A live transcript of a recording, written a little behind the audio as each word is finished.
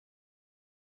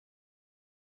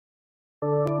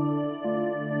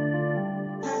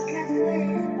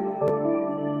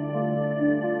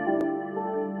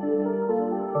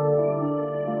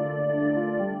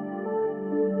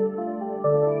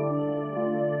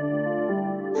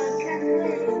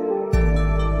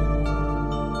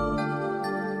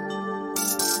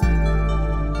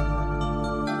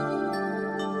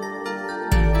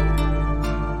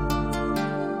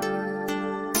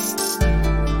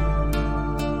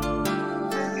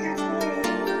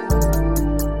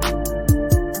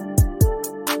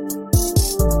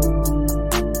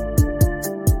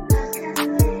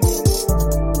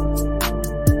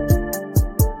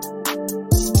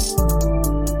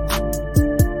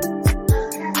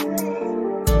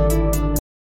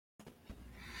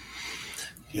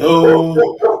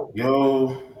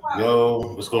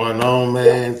Yo, what's going on,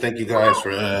 man? Thank you guys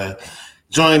for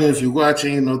joining. If you're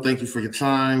watching, thank you for your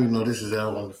time. This is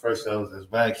one of the first shows that's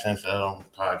back since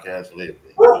podcast lit.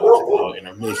 Took a little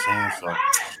intermission. So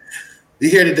we're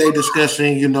here today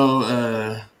discussing,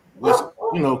 what's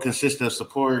consists of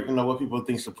support, what people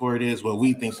think support is, what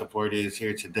we think support is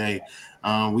here today.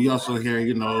 We also here,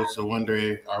 to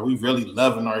wonder, are we really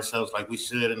loving ourselves like we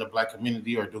should in the Black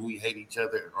community, or do we hate each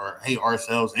other or hate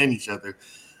ourselves and each other?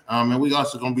 And we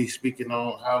also going to be speaking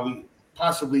on how we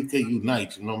possibly could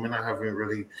unite. I haven't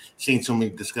really seen too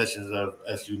many discussions of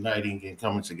us uniting and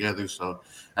coming together. So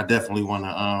I definitely want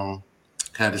to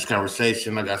have this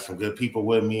conversation. I got some good people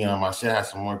with me. I should have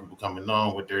some more people coming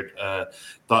on with their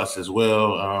thoughts as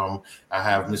well. I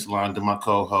have Miss Londa, my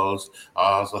co-host. I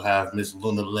also have Miss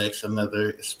Luna Lex,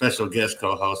 another special guest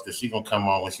co-host, that she gonna come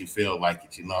on when she feel like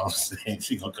it. You know what I'm saying?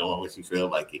 She gonna come on when she feel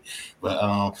like it. But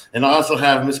and I also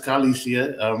have Miss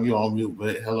Khalesia. You're on mute,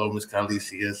 but hello, Miss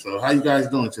Khalesia. So how you guys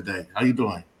doing today? How you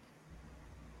doing?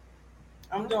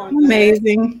 I'm doing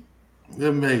amazing.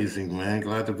 Amazing, man.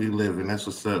 Glad to be living. That's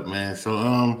what's up, man.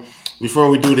 So before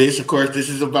we do this, of course, this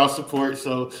is about support.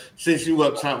 So since you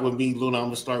up top with me, Luna, I'm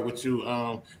gonna start with you.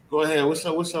 Go ahead. What's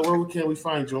up? Where can we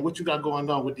find you? And what you got going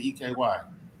on with the EKY?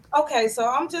 Okay, so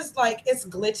I'm just like, it's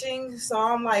glitching. So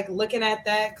I'm like looking at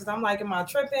that because I'm like, am I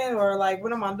tripping or like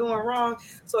what am I doing wrong?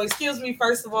 So excuse me,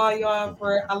 first of all, y'all,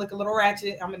 for I look a little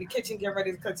ratchet. I'm in the kitchen getting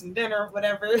ready to cook some dinner,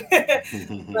 whatever.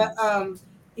 But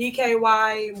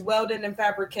EKY Welding and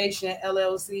Fabrication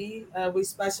LLC. We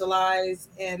specialize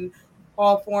in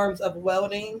all forms of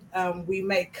welding. We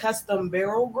make custom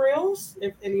barrel grills.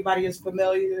 If anybody is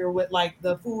familiar with like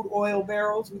the food oil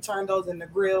barrels, we turn those into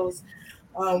grills.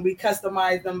 We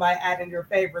customize them by adding your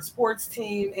favorite sports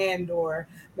team and or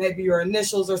maybe your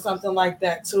initials or something like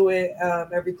that to it.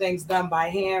 Everything's done by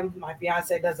hand. My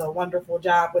fiance does a wonderful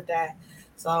job with that.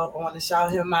 So I want to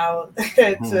shout him out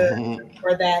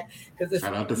for that, because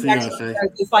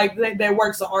it's like their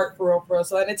works of art for real.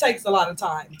 So, and it takes a lot of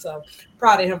time. So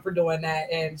proud of him for doing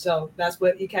that. And so that's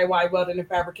what EKY Welding and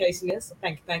Fabrication is. So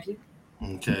thank you.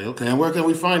 Okay. And where can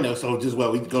we find us? So just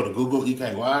we go to Google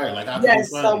EKY, or like how can yes,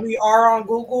 so we are on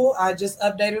Google. I just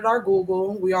updated our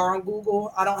Google. We are on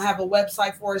Google. I don't have a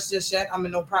website for us just yet. I'm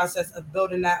in the process of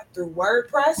building that through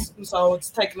WordPress. So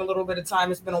it's taking a little bit of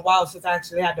time. It's been a while since I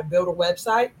actually had to build a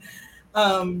website.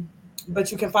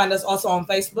 But you can find us also on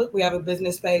Facebook. We have a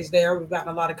business page there. We've gotten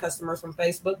a lot of customers from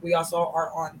Facebook. We also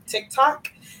are on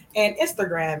TikTok and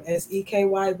Instagram as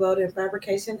EKY Welding and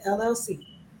Fabrication LLC.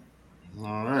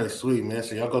 All right, sweet, man.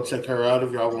 So y'all go check her out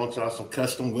if y'all want y'all some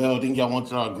custom welding. Y'all want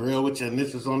y'all grill with your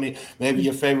initials on it. Maybe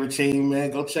your favorite team,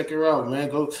 man. Go check her out, man.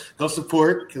 Go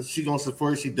support, because she gonna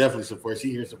support. She definitely supports.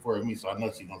 She here supporting me, so I know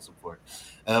she gonna support.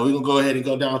 We're gonna go ahead and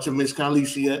go down to Miss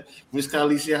Khalesia. Miss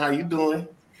Khalesia, how you doing?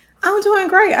 I'm doing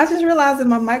great. I just realized that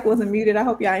my mic wasn't muted. I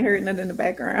hope y'all ain't heard nothing in the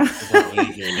background.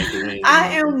 I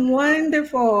am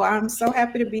wonderful. I'm so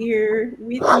happy to be here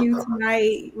with you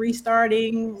tonight,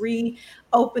 restarting,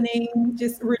 reopening,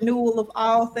 just renewal of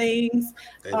all things.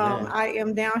 I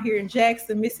am down here in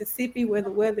Jackson, Mississippi, where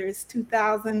the weather is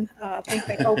 2000. I think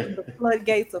they opened the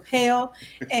floodgates of hell.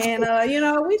 And,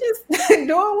 we just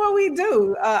doing what we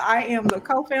do. I am the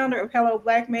co-founder of Hello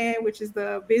Black Man, which is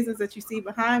the business that you see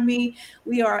behind me.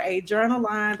 We are a journal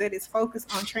line that is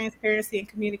focused on transparency and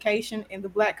communication in the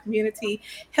Black community,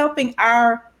 helping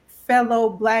our fellow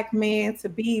Black men to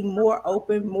be more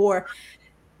open,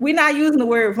 we're not using the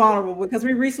word vulnerable because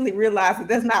we recently realized that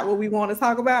that's not what we want to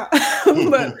talk about,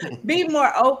 but be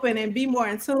more open and be more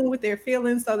in tune with their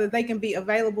feelings so that they can be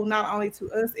available not only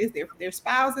to us as their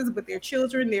spouses, but their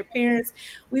children, their parents.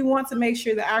 We want to make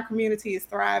sure that our community is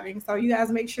thriving. So you guys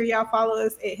make sure y'all follow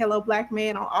us at Hello Black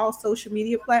Man on all social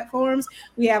media platforms.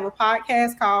 We have a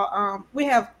podcast called, we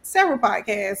have several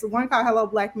podcasts, one called Hello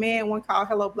Black Man, one called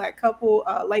Hello Black Couple,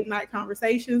 Late Night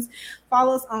Conversations.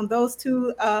 Follow us on those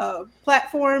two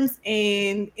platforms. platforms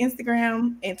and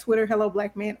Instagram and Twitter,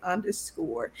 HelloBlackMan_.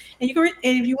 And you can, and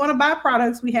if you want to buy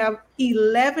products, we have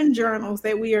 11 journals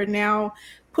that we are now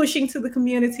pushing to the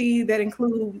community that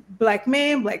include Black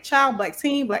man, Black child, Black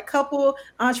teen, Black couple,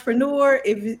 entrepreneur.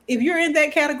 If you're in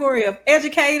that category of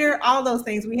educator, all those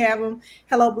things, we have them.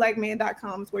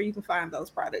 HelloBlackMan.com is where you can find those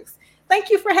products. Thank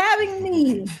you for having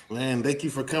me. Man, thank you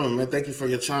for coming, man. Thank you for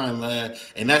your time, man.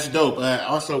 And that's dope.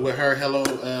 Also with her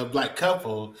Hello Black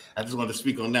Couple, I just want to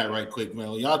speak on that right quick,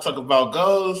 man. When y'all talk about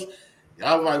goals,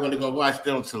 y'all might want to go watch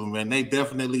them too, man. They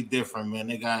definitely different, man.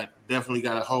 They definitely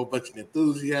got a whole bunch of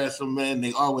enthusiasm, man.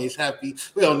 They always happy.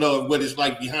 We don't know what it's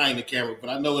like behind the camera, but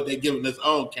I know what they're giving us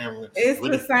on camera. It's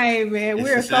the same, man.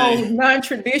 We're so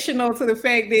non-traditional to the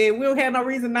fact that we don't have no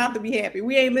reason not to be happy.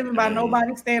 We ain't living by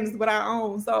nobody's standards but our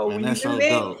own. So man, when you do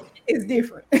that, it's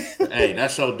different. Hey,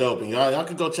 that's so dope. And y'all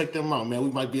can go check them out, man. We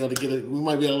might be able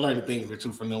to learn a thing or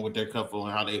two from them with their couple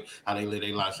and how they live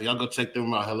their life. So y'all go check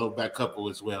them out. Hello Black Couple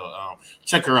as well.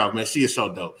 Check her out, man. She is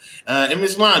so dope. And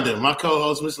Miss Londa, my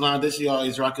co-host, Miss Londa, she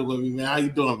always rocking with me, man. How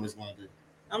you doing, Miss Londa?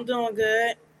 I'm doing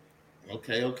good.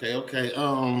 Okay.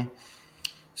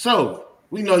 So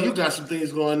we know you got some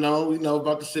things going on. We know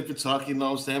about the Sip and Talk, you know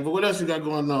what I'm saying? But what else you got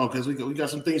going on? Because we got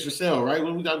some things for sale, right?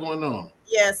 What we got going on?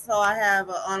 Yes, so I have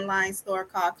an online store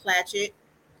called Clatchet.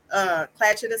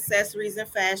 Clatchet Accessories and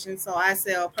Fashion. So I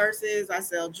sell purses, I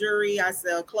sell jewelry, I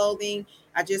sell clothing.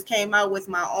 I just came out with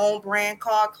my own brand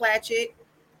called Clatchet.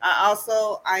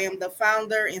 I am the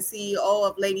founder and CEO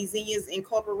of Lady Zinnias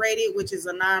Incorporated, which is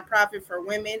a nonprofit for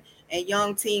women and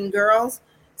young teen girls.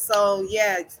 So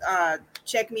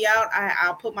check me out.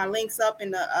 I'll put my links up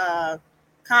in the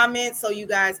comments so you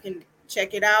guys can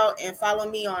check it out, and follow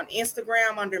me on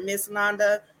Instagram under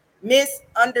Miss_Londa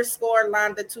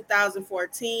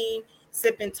 2014,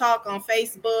 Sip and Talk on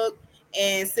Facebook,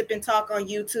 and Sip and Talk on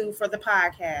YouTube for the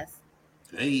podcast.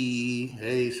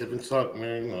 Hey, Sip and Talk,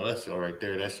 man. You know, that's all right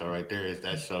there. That's so right there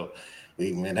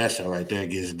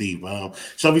gets deep.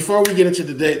 So before we get into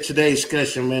today's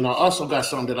discussion, man, I also got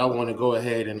something that I want to go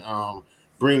ahead and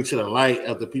bring to the light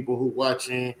of the people who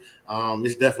watching.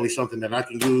 It's definitely something that I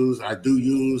can use. I do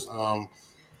use.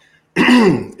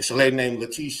 It's a lady named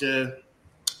Letitia.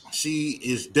 She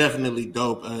is definitely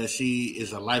dope. She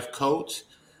is a life coach.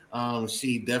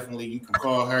 She definitely, you can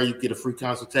call her, you get a free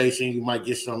consultation, you might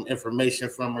get some information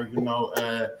from her,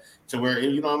 to where,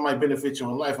 it might benefit you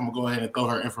in life. I'm gonna go ahead and throw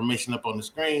her information up on the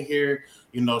screen here,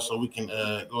 so we can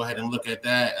go ahead and look at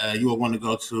that. You will want to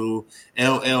go to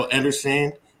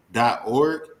llanderson.org.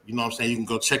 You know what I'm saying? You can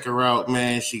go check her out,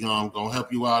 man. She gonna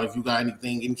help you out if you got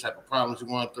anything, any type of problems you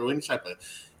want through, any type of,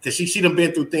 because she done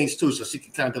been through things too, so she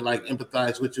can kind of like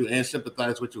empathize with you and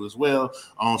sympathize with you as well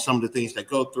on some of the things that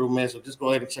go through, man. So just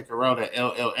go ahead and check her out at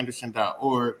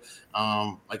llanderson.org.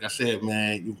 Like I said,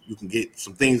 man, you can get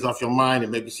some things off your mind,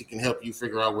 and maybe she can help you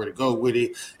figure out where to go with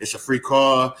it. It's a free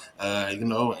call,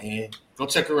 and go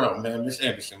check her out, man. Miss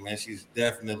Anderson, man, she's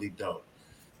definitely dope.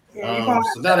 So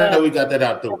now that we got that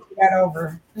out there, that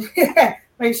over.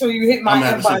 Make sure you hit my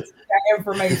inbox with that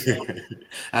information.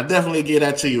 I definitely get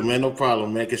that to you, man. No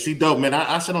problem, man. Cause she dope, man.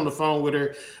 I sit on the phone with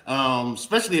her,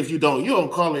 especially if you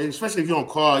don't call her, especially if you don't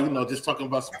call, just talking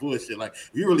about some bullshit. Like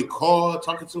if you really call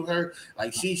talking to her,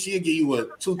 like she'll give you a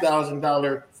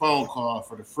 $2,000 phone call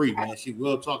for the free, man. She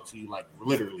will talk to you like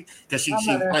literally, cause she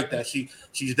like that.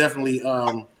 She's definitely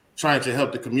trying to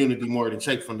help the community more than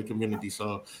take from the community.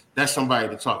 So that's somebody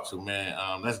to talk to, man.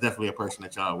 That's definitely a person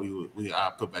that I'll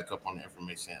put back up on the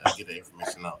information. I'll get the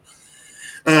information out.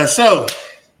 So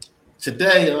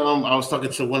today, I was talking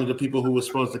to one of the people who was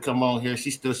supposed to come on here. She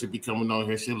still should be coming on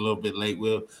here. She's a little bit late.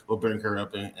 We'll bring her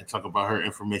up and talk about her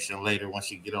information later once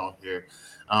she get on here.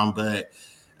 But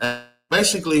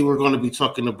basically, we're going to be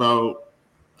talking about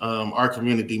our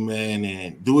community, man,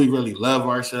 and do we really love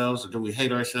ourselves or do we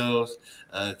hate ourselves?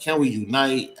 Can we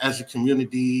unite as a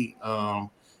community?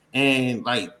 And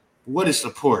like, what is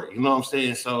support? You know what I'm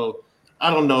saying? So I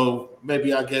don't know.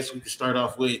 Maybe I guess we could start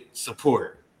off with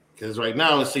support, because right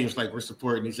now it seems like we're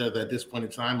supporting each other at this point in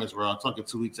time as we're all talking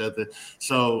to each other.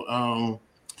 So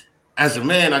as a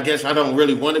man, I guess I don't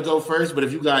really want to go first, but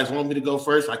if you guys want me to go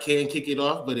first, I can kick it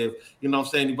off. But if,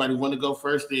 anybody want to go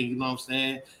first, then,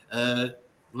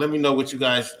 let me know what you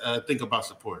guys think about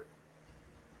support.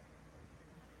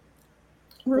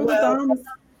 Rule of thumb,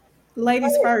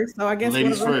 ladies first. So I guess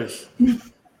ladies first.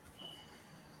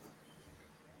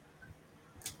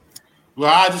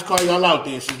 Well, I'll just call y'all out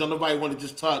then. Since nobody want to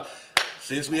just talk,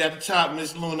 since we at the top,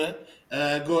 Miss Luna,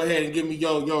 go ahead and give me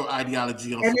your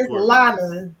ideology on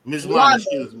support. Miss Lana,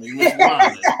 excuse me. Miss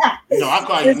Lana. I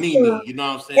call you Nene. You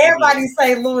know what I'm saying? Everybody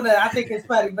say Luna. I think it's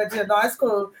funny, but it's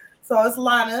cool. So it's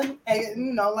Lana,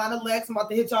 and Lana Lex. I'm about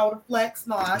to hit y'all with a flex.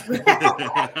 No.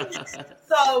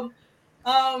 So,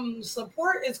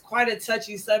 support is quite a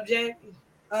touchy subject,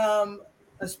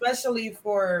 especially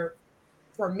for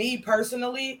me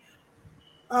personally.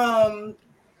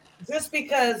 Just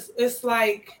because it's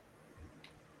like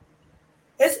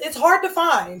it's hard to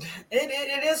find.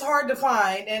 It is hard to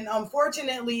find, and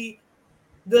unfortunately,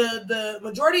 the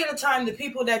majority of the time, the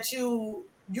people that you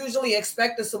usually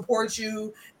expect to support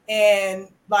you and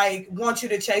like want you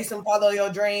to chase and follow your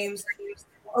dreams,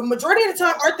 a majority of the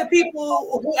time aren't the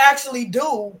people who actually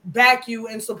do back you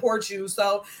and support you.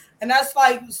 So, and that's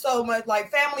like so much like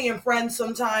family and friends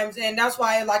sometimes, and that's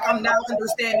why like I'm now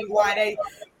understanding why they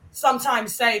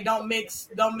sometimes say don't mix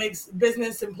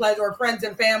business and pleasure, or friends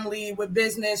and family with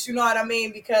business. You know what I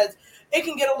mean? Because it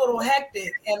can get a little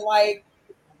hectic, and like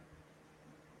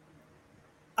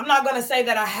I'm not gonna say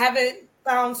that I haven't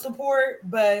found support,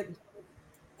 but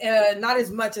not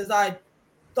as much as I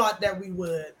thought that we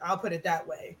would. I'll put it that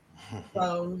way.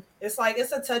 So it's like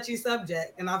it's a touchy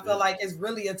subject, and I feel like it's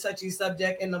really a touchy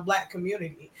subject in the Black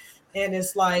community. And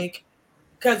it's like,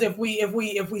 because if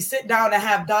we sit down and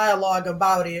have dialogue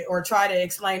about it, or try to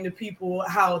explain to people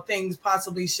how things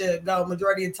possibly should go,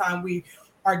 majority of the time we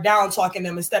are down talking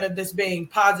them instead of this being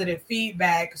positive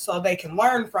feedback so they can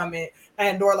learn from it,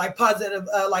 and or like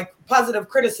positive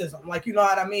criticism. Like, you know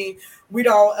what I mean? We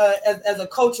don't as a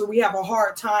culture, we have a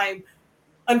hard time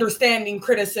understanding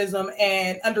criticism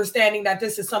and understanding that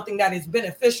this is something that is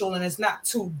beneficial, and it's not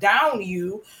to down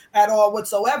you at all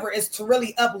whatsoever. It's to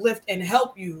really uplift and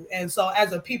help you. And so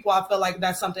as a people, I feel like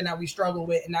that's something that we struggle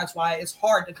with, and that's why it's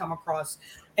hard to come across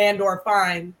and or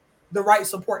find the right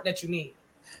support that you need.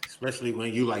 Especially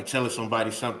when you like telling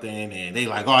somebody something and they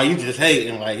like, oh, you just hate,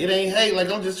 and like it ain't hate, like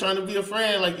I'm just trying to be a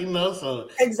friend, like, so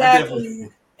exactly.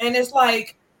 And it's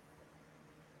like,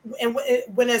 and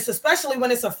when it's, especially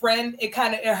when it's a friend, it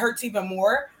hurts even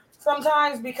more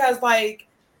sometimes, because like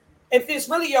if it's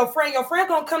really your friend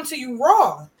gonna come to you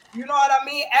raw, you know what I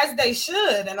mean, as they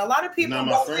should. And a lot of people not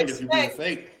my friend if you're being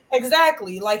fake.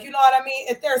 Exactly. Like, you know what I mean?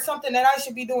 If there's something that I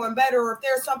should be doing better, or if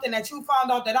there's something that you found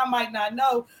out that I might not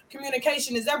know,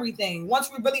 communication is everything.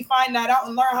 Once we really find that out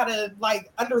and learn how to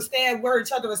like understand where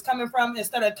each other is coming from,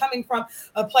 instead of coming from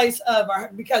a place of,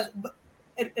 because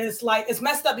it's like, it's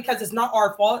messed up because it's not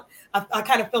our fault. I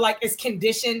kind of feel like it's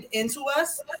conditioned into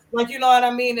us, like, you know what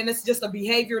I mean? And it's just a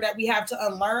behavior that we have to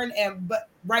unlearn. But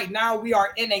right now we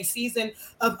are in a season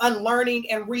of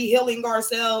unlearning and re-healing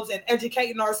ourselves and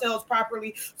educating ourselves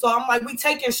properly. So I'm like, we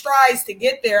taking strides to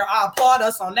get there. I applaud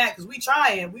us on that, because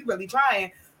we really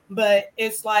trying. But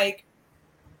it's like,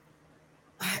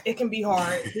 it can be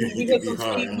hard. We get some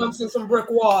speed bumps and some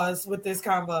brick walls with this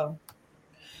convo.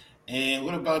 And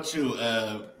what about you,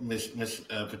 Miss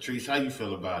Patrice? How you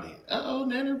feel about it?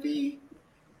 Nana B.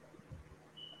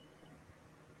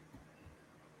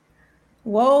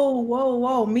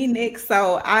 Whoa, me next.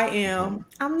 So I'm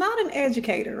not an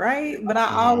educator, right? But I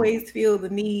always feel the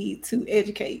need to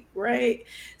educate, right?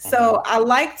 So I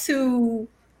like to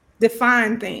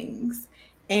define things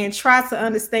and try to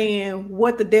understand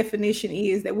what the definition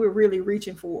is that we're really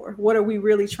reaching for. What are we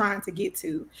really trying to get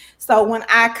to? So when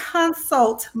I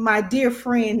consult my dear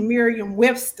friend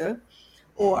Merriam-Webster,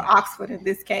 or Oxford in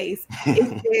this case,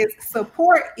 it says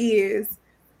support is,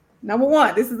 number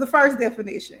one, this is the first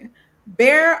definition: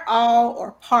 bear all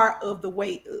or part of the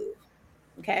weight of.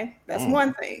 Okay, that's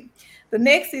one thing. The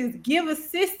next is give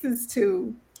assistance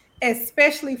to,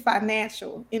 especially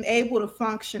financial, and able to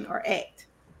function or act.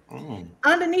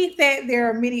 Underneath that, there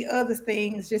are many other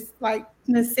things, just like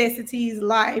necessities,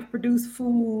 life, produce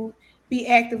food, be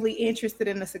actively interested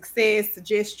in the success,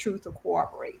 suggest truth, or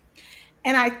cooperate.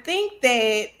 And I think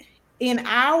that in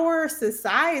our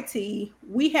society,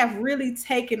 we have really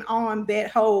taken on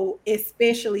that whole,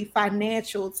 especially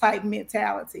financial type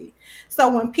mentality. So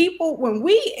when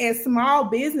we as small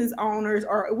business owners,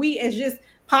 or we as just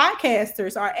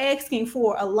podcasters, are asking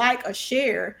for a like, a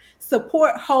share,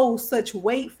 support holds such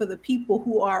weight for the people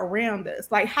who are around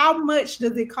us. Like, how much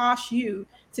does it cost you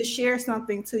to share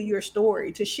something to your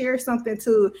story, to share something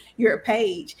to your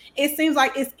page? It seems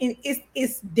like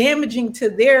it's damaging to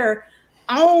their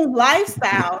own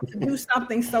lifestyle to do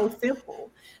something so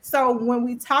simple. So when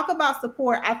we talk about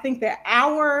support, I think that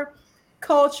our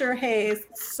culture has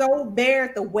so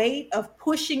bared the weight of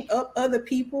pushing up other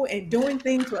people and doing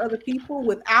things for other people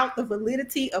without the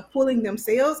validity of pulling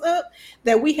themselves up,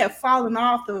 that we have fallen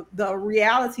off the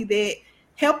reality that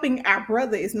helping our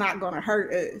brother is not going to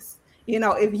hurt us.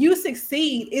 If you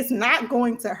succeed, it's not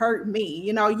going to hurt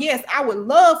me. Yes, I would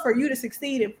love for you to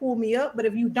succeed and pull me up, but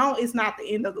if you don't, it's not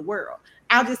the end of the world.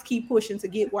 I'll just keep pushing to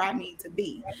get where I need to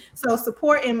be. So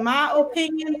support, in my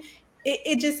opinion,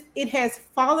 it has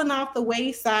fallen off the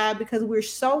wayside because we're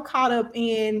so caught up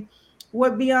in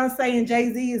what Beyonce and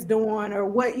Jay-Z is doing, or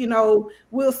what,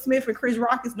 Will Smith and Chris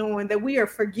Rock is doing, that we are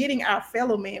forgetting our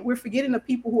fellow man. We're forgetting the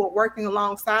people who are working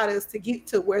alongside us to get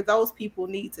to where those people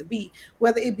need to be,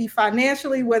 whether it be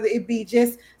financially, whether it be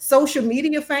just social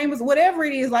media famous, whatever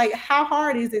it is. Like, how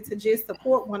hard is it to just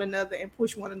support one another and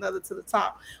push one another to the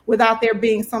top without there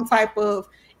being some type of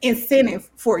incentive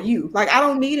for you? Like, I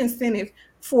don't need incentive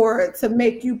to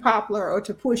make you popular or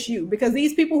to push you, because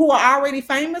these people who are already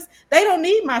famous, they don't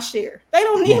need my share. They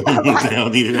don't need my life. They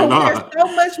don't need it at all. We're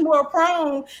so much more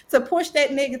prone to push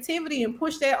that negativity and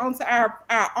push that onto our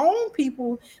own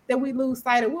people that we lose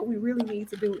sight of what we really need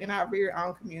to do in our very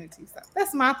own community. So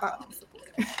that's my thought on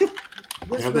support.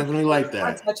 I definitely like that.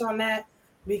 I touch on that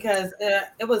because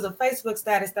it was a Facebook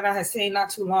status that I had seen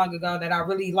not too long ago that I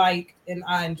really like and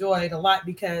I enjoyed a lot,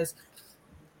 because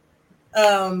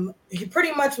he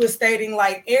pretty much was stating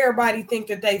like everybody think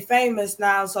that they famous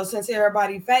now. So since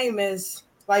everybody famous,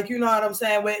 like, you know what I'm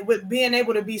saying, with being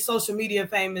able to be social media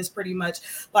famous, pretty much,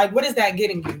 like, what is that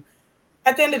getting you?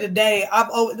 At the end of the day,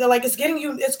 it's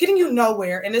getting you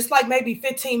nowhere, and it's like maybe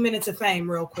 15 minutes of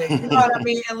fame real quick. You know what I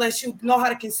mean? Unless you know how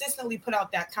to consistently put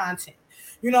out that content.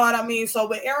 You know what I mean? So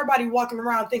with everybody walking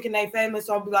around thinking they famous,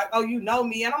 I'll be like, oh, you know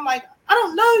me. And I'm like, I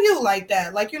don't know you like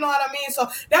that. Like, you know what I mean? So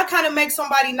that kind of makes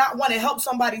somebody not want to help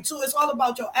somebody too. It's all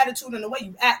about your attitude and the way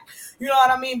you act. You know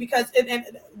what I mean? Because and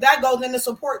that goes into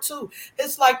support too.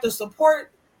 It's like the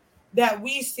support that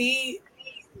we see,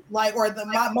 like, or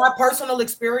my personal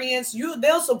experience,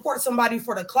 they'll support somebody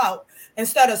for the clout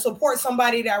instead of support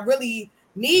somebody that really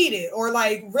need it, or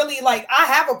like really like I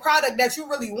have a product that you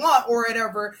really want or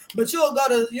whatever, but you'll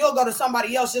go to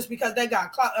somebody else just because they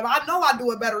got clout. I know I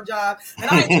do a better job, and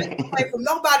I ain't taking away from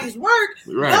nobody's work.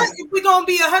 Right. But if we're gonna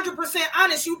be 100%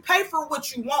 honest, you pay for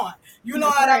what you want. You know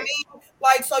what I mean?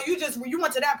 Like, so you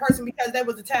went to that person because they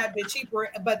was a tad bit cheaper,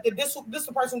 but this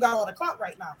person got all the clout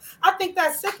right now. I think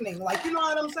that's sickening. Like, you know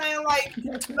what I'm saying? Like,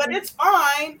 but it's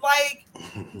fine. Like,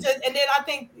 and then I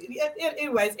think,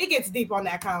 anyways, it gets deep on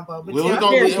that combo. But we're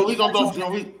gonna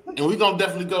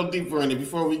definitely go deeper in it.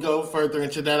 Before we go further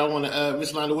into that, I want to,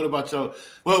 Miss Londa, what about your?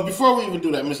 Well, before we even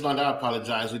do that, Miss Londa, I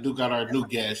apologize. We do got our new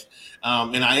guest,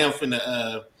 and I am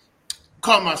finna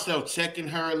call myself checking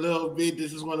her a little bit.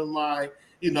 This is one of my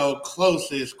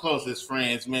closest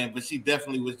friends, man. But she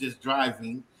definitely was just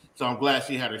driving. So I'm glad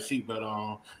she had her seatbelt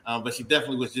on. But she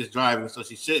definitely was just driving, so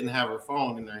she shouldn't have her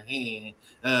phone in her hand.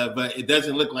 But it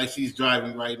doesn't look like she's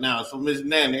driving right now. So Ms.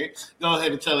 Nanner, go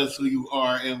ahead and tell us who you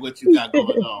are and what you got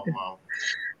going on, Mom.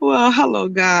 Well, hello,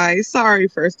 guys. Sorry,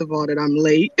 first of all, that I'm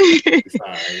late.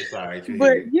 Sorry.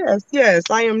 But yes,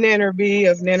 I am Nanner B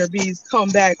of Nanner B's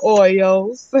Comeback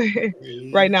Oils.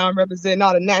 Right now, I'm representing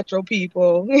all the natural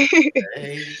people.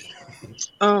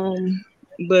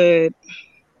 But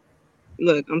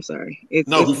look, I'm sorry.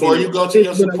 Before you go to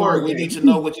your support, we need to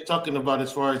know what you're talking about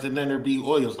as far as the Nanner B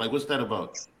oils. Like, what's that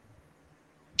about?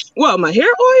 Well, my hair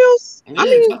oils. Yeah, I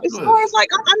mean, as far as like,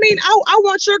 I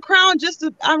want your crown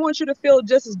I want you to feel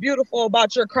just as beautiful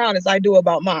about your crown as I do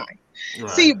about mine. Right.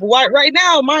 See, right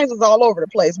now, mine is all over the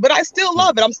place, but I still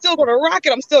love it. I'm still gonna rock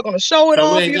it. I'm still gonna show it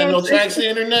off. We ain't got no tracks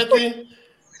in or nothing.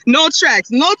 No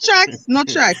tracks.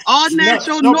 All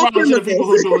natural, no problem with the people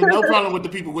who do it. No problem with the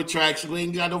people with tracks. We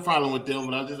ain't got no problem with them,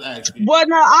 but I'm just asking. Well,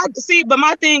 no, I see, but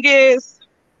my thing is,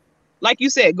 like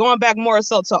you said, going back more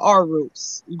so to our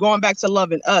roots, going back to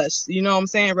loving us, you know what I'm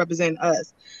saying? Representing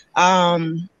us.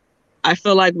 I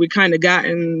feel like we've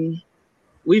gotten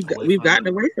away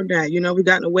from that, we've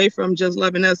gotten away from just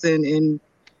loving us and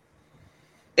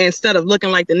instead of looking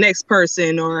like the next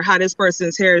person or how this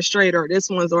person's hair is straight or this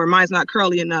one's or mine's not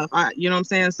curly enough. You know what I'm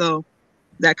saying? So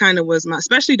that kind of was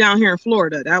especially down here in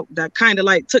Florida, that kind of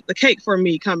like took the cake for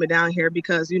me coming down here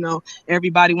because,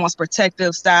 everybody wants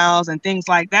protective styles and things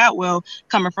like that. Well,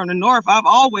 coming from the North, I've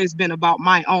always been about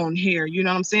my own hair. You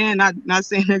know what I'm saying? Not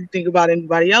saying anything about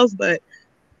anybody else, but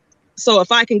so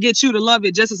if I can get you to love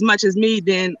it just as much as me,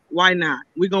 then why not?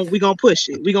 We gonna push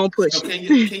it.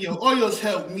 Can your oils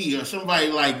help me or somebody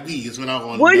like me is what I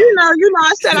want to know. Well,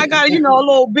 I said I got a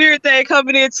little beard thing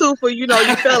coming in too for you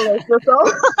fellas.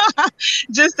 So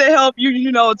just to help you,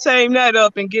 tame that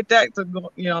up and get that to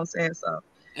go, you know what I'm saying? So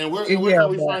and where can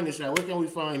we find this at? Where can we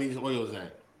find these oils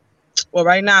at? Well,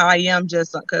 right now I am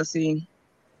just because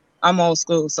I'm old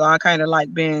school, so I kind of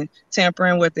like being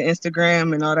tampering with the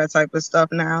Instagram and all that type of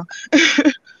stuff now.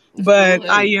 But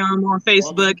I am on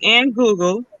Facebook and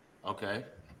Google. Okay.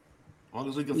 As long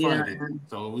as we can find it.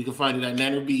 So we can find it at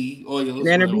Nana B Oils.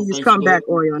 Nana B's comeback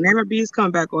oil. Nana B's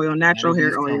comeback oil. Natural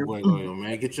hair oil. Oil,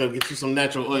 man. Get you some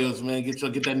natural oils, man. Get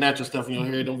that natural stuff in your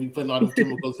hair. Don't be putting all them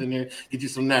chemicals in there. Get you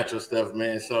some natural stuff,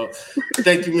 man. So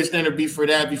thank you, Miss Nana B, for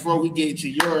that. Before we get to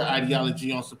your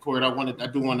ideology on support, I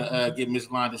do want to get Miss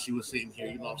Londa. She was sitting here,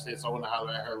 you know what I'm saying? So I want to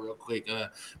holler at her real quick.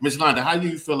 Miss Londa, how do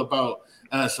you feel about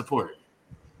support?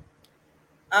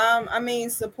 I mean,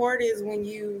 support is when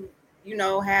you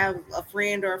have a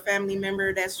friend or a family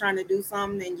member that's trying to do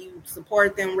something and you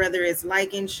support them, whether it's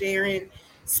liking, sharing,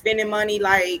 spending money.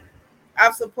 Like,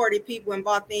 I've supported people and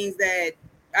bought things that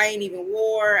I ain't even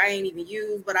wore, I ain't even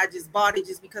used, but I just bought it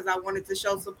just because I wanted to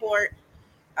show support.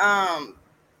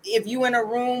 If you in a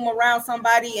room around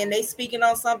somebody and they speaking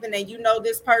on something and you know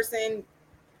this person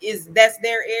that's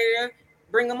their area,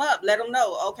 bring them up, let them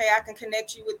know, okay, I can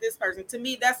connect you with this person. To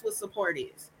me, that's what support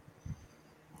is.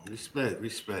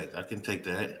 Respect. I can take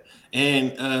that.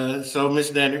 And so Miss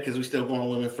Nanner, because we still going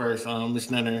women first. Miss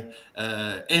Nanner,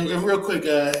 and real quick,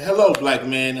 hello, black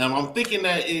man. I'm thinking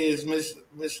that is Miss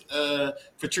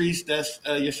Patrice. That's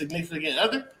your significant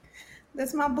other.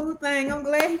 That's my boo thing. I'm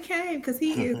glad he came because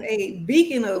he is a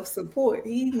beacon of support.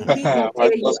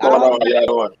 What's going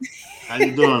on? How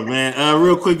you doing, man?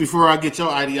 Real quick before I get your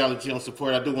ideology on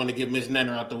support, I do want to get Miss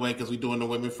Nanner out the way because we're doing the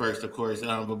women first, of course.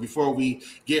 But before we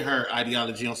get her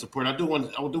ideology on support, I do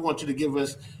want you to give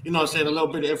us, you know what I'm saying, a little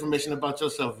bit of information about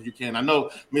yourself if you can. I know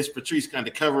Miss Patrice kind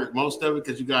of covered most of it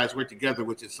because you guys work together,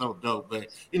 which is so dope. But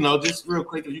just real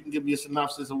quick, if you can give me a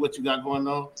synopsis of what you got going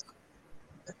on.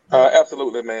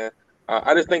 Absolutely, man.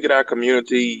 I just think that our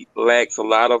community lacks a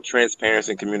lot of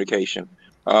transparency and communication.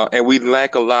 And we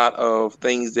lack a lot of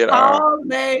things that are...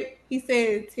 He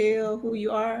said, tell who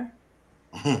you are.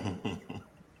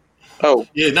 Oh.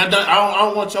 Yeah, I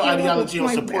don't want your ideology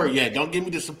on support yet. Don't give me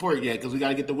the support yet because we got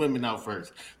to get the women out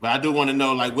first. But I do want to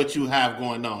know, like, what you have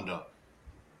going on, though.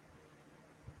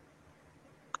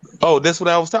 Oh, that's what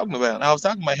I was talking about. I was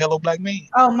talking about Hello Black Man.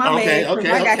 Oh, my bad.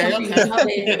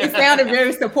 It sounded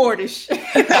very supportive.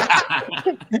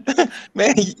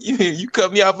 Man, you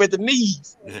cut me off at the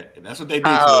knees. Yeah, that's what they do.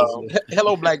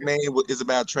 Hello Black Man is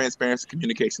about transparency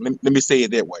communication. Let me say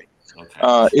it that way.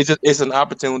 Okay. It's an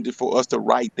opportunity for us to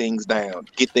write things down,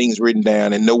 get things written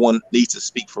down, and no one needs to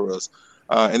speak for us.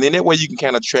 And then that way you can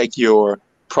kind of track your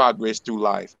progress through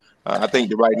life. I think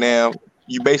that right now,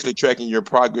 you're basically tracking your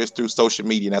progress through social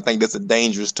media, and I think that's a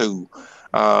dangerous tool.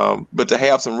 But to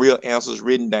have some real answers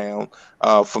written down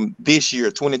from this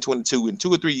year, 2022, in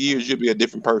 2 or 3 years, you'll be a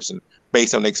different person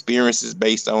based on experiences,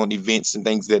 based on events and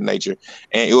things of that nature.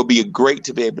 And it will be great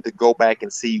to be able to go back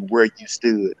and see where you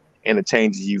stood and the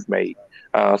changes you've made.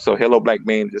 So Hello Black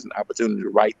Man is an opportunity to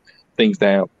write things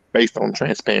down based on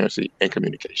transparency and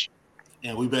communication.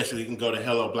 And we basically can go to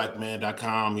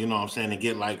helloblackman.com, you know what I'm saying, and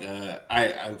get like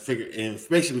I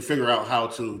figure out how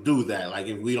to do that. Like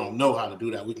if we don't know how to do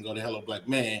that, we can go to Hello Black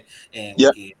Man and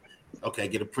we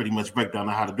can, get a pretty much breakdown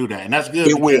on how to do that. And that's good.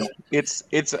 It will. It's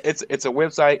a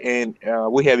website, and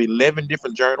we have 11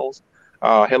 different journals.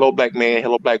 Hello Black Man,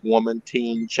 Hello Black Woman,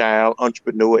 Teen, Child,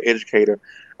 Entrepreneur, Educator.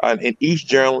 And each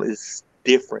journal is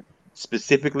different,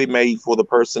 specifically made for the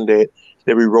person that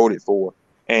we wrote it for.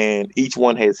 And each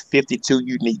one has 52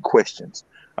 unique questions.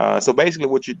 So basically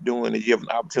what you're doing is you have an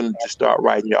opportunity to start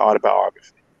writing your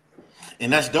autobiography.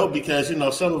 And that's dope because,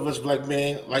 some of us black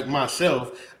men, like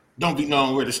myself, don't be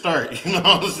knowing where to start. You know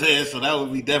what I'm saying? So that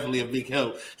would be definitely a big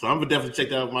help. So I'm going to definitely check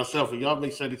that out myself. And y'all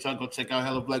make sure that y'all go check out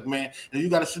Hello Black Man. And you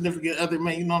got a significant other,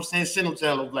 man, you know what I'm saying? Send them to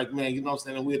Hello Black Man, you know what I'm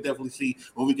saying? And we'll definitely see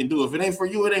what we can do. If it ain't for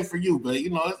you, it ain't for you. But,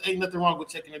 it ain't nothing wrong with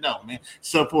checking it out, man.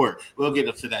 Support. We'll get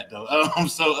up to that,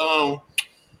 though.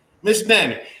 Miss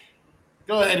Nanner,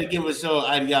 go ahead and give us your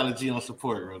ideology on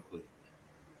support real quick.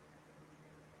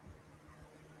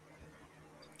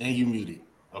 And you muted.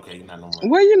 Okay, you're not no more.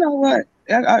 Well, you know what?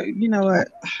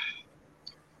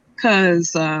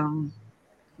 Because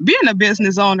being a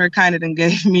business owner kind of then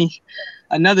gave me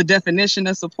another definition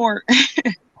of support.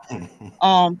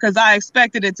 Because I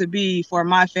expected it to be for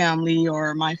my family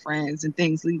or my friends and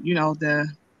things, to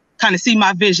kind of see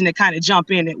my vision and kind of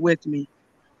jump in it with me.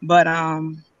 But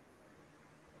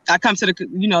I come to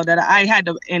that I had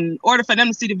to, in order for them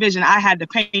to see the vision, I had to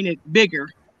paint it bigger,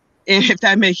 if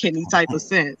that makes any type of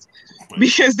sense,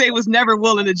 because they was never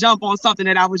willing to jump on something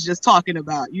that I was just talking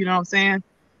about. You know what I'm saying?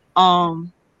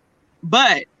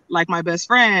 But like my best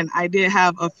friend, I did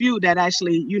have a few that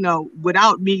actually,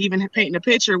 without me even painting a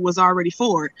picture, was already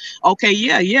for it. Okay,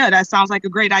 yeah, that sounds like a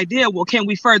great idea. Well, can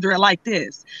we further it like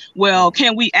this? Well,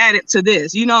 can we add it to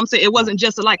this? You know what I'm saying? It wasn't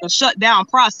just like a shutdown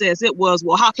process. It was,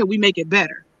 well, how can we make it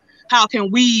better? how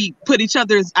can we put each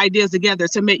other's ideas together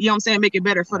to make, you know what I'm saying, make it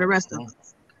better for the rest of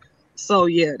us. So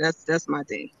yeah, that's my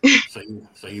thing.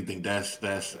 So you think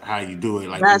that's how you do it,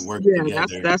 like that's, you work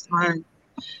together. That's my.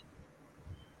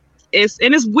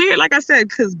 It's weird, like I said,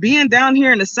 because being down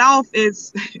here in the South,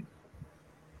 it's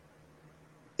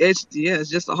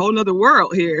just a whole nother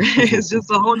world here. It's just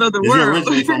a whole nother world. You're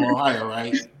originally from Ohio,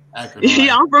 right? Akron, Ohio.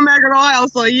 Yeah, I'm from Akron, Ohio.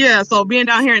 So being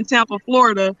down here in Tampa,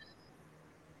 Florida.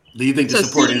 Do you think the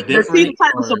support is different? To see the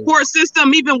type of support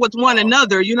system, even with one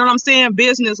another, you know what I'm saying,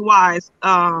 business wise,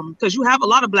 because you have a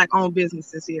lot of Black owned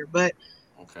businesses here, but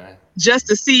just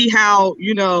to see how,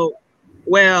 you know,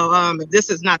 well, if this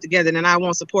is not together, then I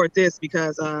won't support this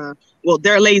because, well,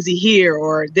 they're lazy here,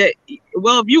 or that.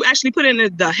 Well, if you actually put in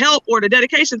the help or the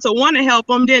dedication to want to help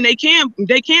them, then they can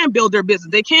build their business.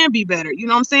 They can be better. You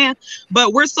know what I'm saying?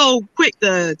 But we're so quick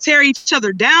to tear each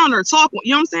other down or talk.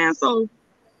 You know what I'm saying? So.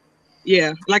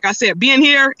 Yeah, like I said, being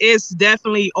here is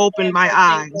definitely opened my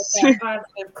eyes. That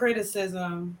positive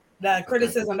criticism, that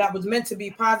criticism that was meant to be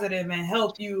positive and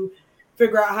help you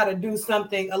figure out how to do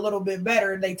something a little bit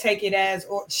better, they take it as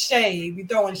or shade, you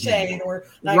throwing shade, or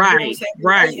like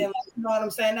right. You know what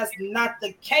I'm saying? That's not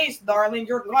the case, darling.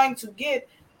 You're going to get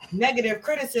negative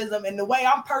criticism, and the way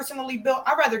I'm personally built,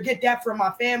 I'd rather get that from my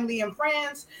family and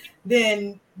friends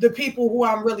than the people who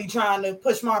I'm really trying to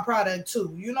push my product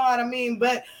to. You know what I mean?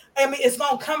 But I mean, it's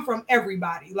gonna come from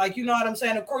everybody. Like, you know what I'm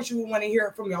saying? Of course, you would want to hear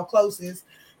it from your closest.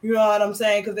 You know what I'm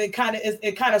saying? Because it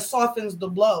kind of softens the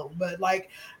blow. But like,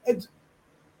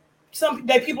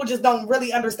 people just don't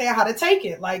really understand how to take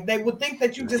it. Like, they would think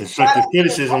that you just constructive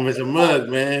criticism is a mug,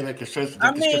 man.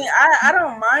 I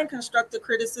don't mind constructive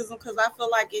criticism because I feel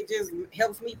like it just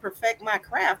helps me perfect my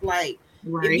craft. Like,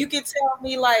 if you could tell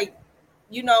me, like,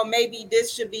 you know, maybe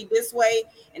this should be this way,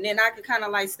 and then I could kind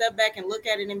of like step back and look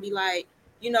at it and be like,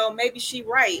 you know, maybe she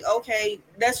right. Okay,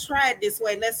 let's try it this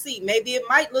way. Let's see. Maybe it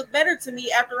might look better to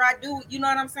me after I do. You know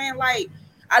what I'm saying? Like,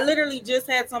 I literally just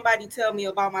had somebody tell me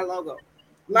about my logo.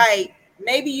 Like,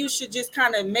 maybe you should just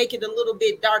kind of make it a little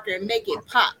bit darker and make it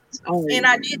pop. And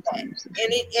I did that. And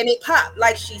it popped.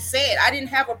 Like she said, I didn't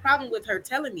have a problem with her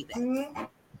telling me that. Mm-hmm.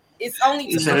 It's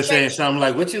only instead of saying something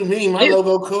like, "What you mean? My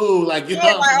logo cool." Like, you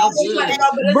know,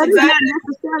 but it's not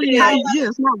necessarily how you.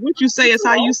 It's not what you say; it's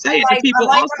how you say it to people.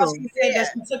 Also, she said that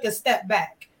she took a step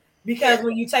back because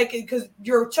when you take it, because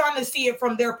you're trying to see it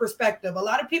from their perspective. A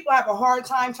lot of people have a hard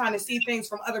time trying to see things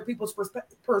from other people's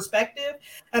perspective,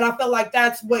 and I feel like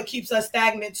that's what keeps us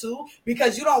stagnant too.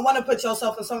 Because you don't want to put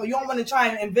yourself in something. You don't want to try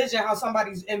and envision how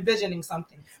somebody's envisioning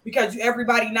something. Because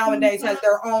everybody nowadays has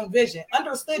their own vision.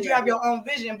 Understood, you have your own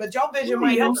vision, but your vision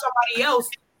might help somebody else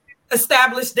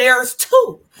establish theirs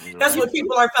too. That's what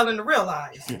people are failing to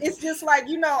realize. It's just like,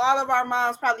 you know, all of our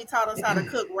moms probably taught us how to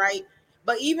cook, right?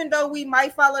 But even though we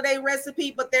might follow their recipe,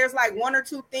 but there's like one or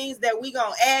two things that we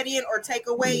gonna add in or take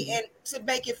away and to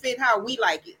make it fit how we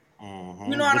like it.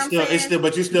 You know what I'm saying?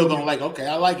 But you're still gonna like, okay,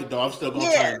 I like it though. I'm still gonna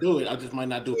try to do it. I just might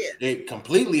not do it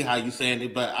completely how you saying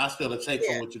it, but I still take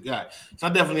from what you got. So I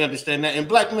definitely understand that. And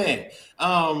Black Man,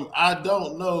 I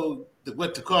don't know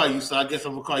what to call you, so I guess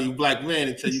I'm gonna call you Black Man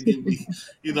until you give me,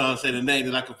 you know what I'm saying, the name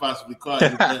that I could possibly call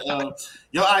you.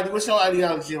 But what's your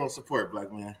ideology on support,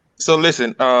 Black Man? So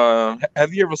listen,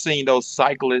 have you ever seen those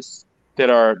cyclists that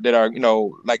are, you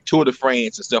know, like Tour de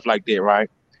France and stuff like that,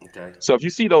 right? Okay. So if you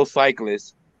see those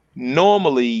cyclists,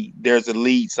 normally there's a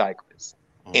lead cyclist,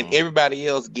 and everybody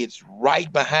else gets right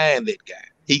behind that guy.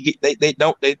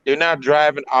 They're not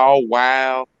driving all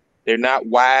wild. They're not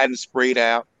wide and spread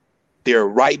out. They're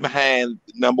right behind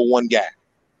the number one guy,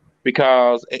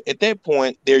 because at that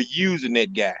point they're using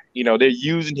that guy. You know, they're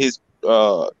using his.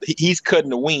 He's cutting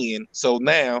the wind, so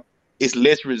now it's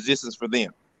less resistance for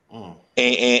them.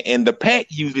 And the pack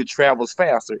usually travels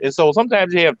faster, and so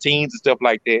sometimes you have teams and stuff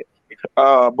like that.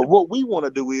 But what we want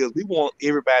to do is we want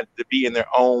everybody to be in their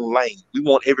own lane. We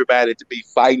want everybody to be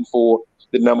fighting for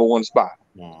the number one spot.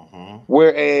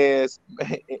 Whereas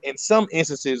in some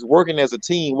instances, working as a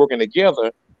team, working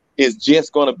together is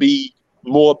just going to be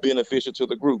more beneficial to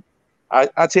the group.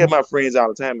 I tell my friends all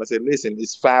the time, I said, listen,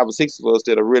 it's 5 or 6 of us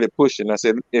that are really pushing. I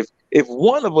said, if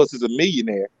one of us is a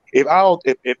millionaire, if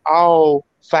all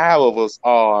 5 of us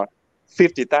are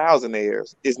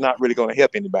 50,000-aires, it's not really going to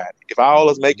help anybody. If all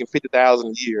of us making 50,000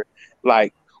 a year,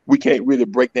 like, we can't really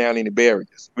break down any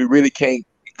barriers. We really can't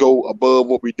go above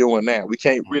what we're doing now. We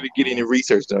can't really get any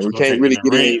research done. We can't really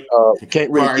get any.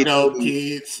 Can't really get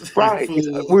kids. Right.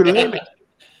 We're limited.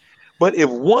 But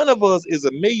if one of us is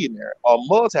a millionaire or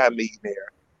multi-millionaire,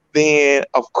 then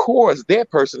of course that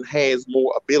person has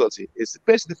more ability,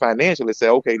 especially financially. Say,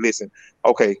 okay, listen,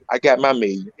 okay, I got my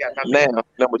million. Now,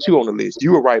 number 2 on the list,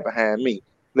 you were right behind me.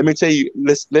 Let me tell you.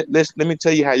 Let me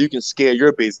tell you how you can scale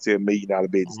your business to $1 million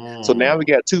business. So now we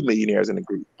got 2 millionaires in the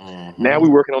group. Now we're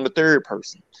working on the third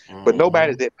person, but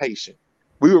nobody's that patient.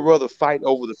 We would rather fight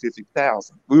over the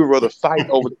 50,000. We would rather fight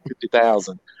over the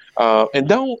 50,000, and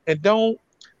don't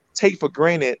take for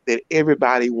granted that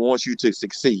everybody wants you to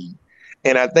succeed.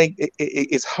 And I think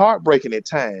it's heartbreaking at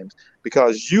times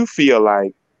because you feel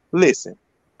like, listen,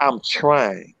 I'm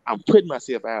trying, I'm putting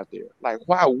myself out there. Like,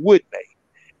 why wouldn't they?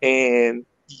 And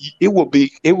it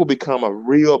will become a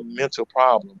real mental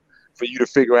problem for you to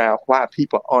figure out why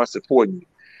people aren't supporting you.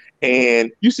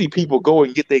 And you see people go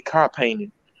and get their car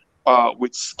painted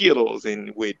with Skittles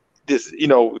and with this,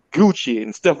 Gucci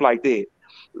and stuff like that.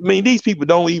 I mean, these people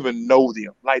don't even know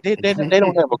them. Like they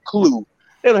don't have a clue.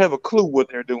 They don't have a clue what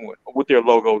they're doing with their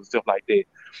logos and stuff like that.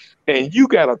 And you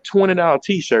got a $20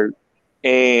 T-shirt,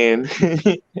 and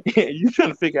you're trying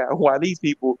to figure out why these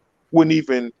people wouldn't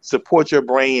even support your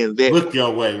brand. That look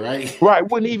your way, right? Right.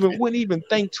 Wouldn't even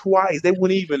think twice. They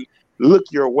wouldn't even look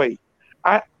your way.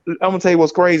 I'm gonna tell you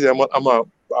what's crazy. I'm gonna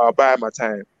buy my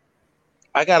time.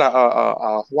 I got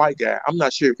a white guy. I'm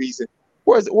not sure if he's in.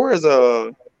 Where's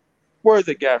the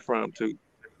guy from too?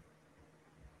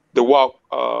 The Walker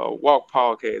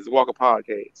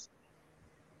Podcast.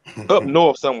 Up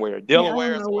north somewhere,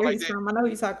 Delaware. I don't know where he's from. I know who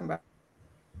you're talking about.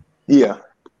 Yeah,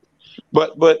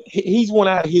 but he's went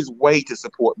out of his way to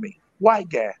support me. White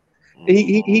guy.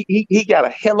 He got a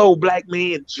Hello Black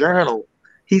Man journal.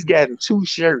 He's gotten 2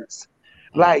 shirts.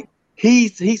 Like he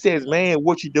says, man,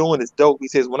 what you doing is dope. He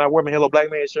says, when I wear my Hello Black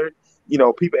Man shirt,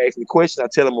 people ask me questions. I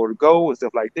tell them where to go and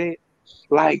stuff like that.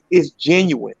 Like, it's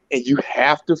genuine, and you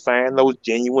have to find those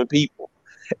genuine people,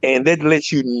 and that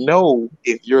lets you know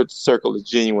if your circle is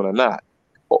genuine or not,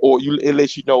 or it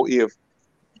lets you know if,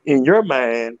 in your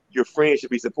mind, your friends should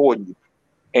be supporting you,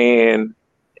 and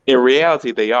in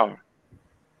reality, they are.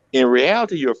 In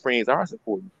reality, your friends are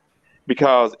supporting you,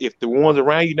 because if the ones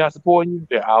around you not supporting you,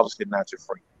 they're obviously not your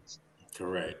friends.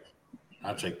 Correct.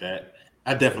 I'll take that.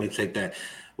 I definitely take that.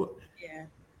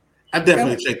 I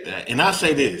definitely take that. And I'll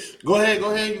say this. Go ahead.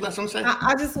 You got something to say?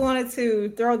 I just wanted to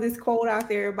throw this quote out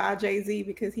there by Jay-Z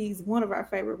because he's one of our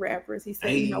favorite rappers. He said,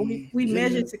 we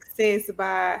measure success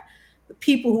by the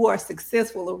people who are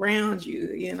successful around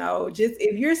you. Just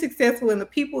if you're successful and the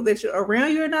people that you're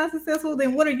around you are not successful,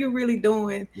 then what are you really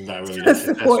doing to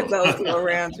support those who are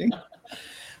around you?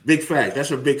 Big fact.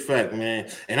 That's a big fact, man.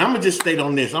 And I'm going to just state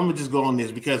on this. I'm going to just go on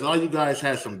this because all you guys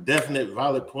have some definite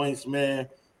valid points, man.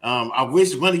 I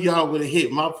wish one of y'all would have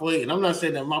hit my point, and I'm not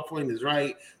saying that my point is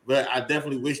right, but I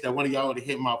definitely wish that one of y'all would have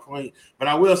hit my point. But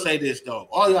I will say this, though.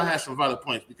 All y'all have some valid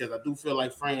points because I do feel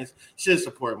like friends should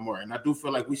support more, and I do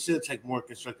feel like we should take more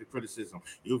constructive criticism.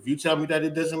 If you tell me that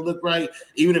it doesn't look right,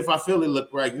 even if I feel it look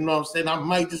right, you know what I'm saying, I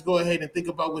might just go ahead and think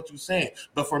about what you're saying.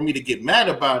 But for me to get mad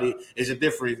about it is a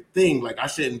different thing. Like, I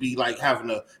shouldn't be, like, having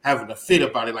a fit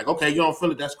about it. Like, okay, you don't feel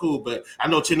it, that's cool, but I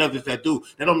know 10 others that do.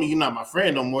 That don't mean you're not my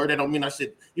friend no more. That don't mean I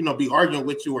should, be arguing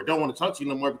with you or don't want to talk to you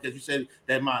no more because you said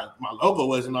that my logo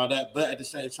was and all that. But at the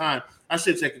same time, I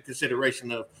should take a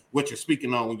consideration of what you're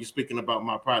speaking on when you're speaking about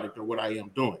my product or what I am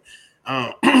doing.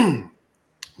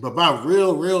 But my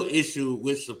real issue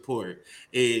with support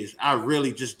is I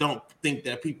really just don't think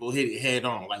that people hit it head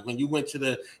on. Like when you went to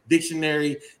the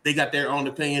dictionary, they got their own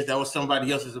opinions. That was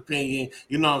somebody else's opinion.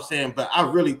 You know what I'm saying? But I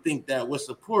really think that what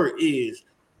support is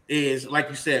like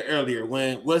you said earlier,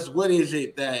 what is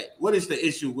the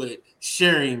issue with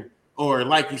sharing or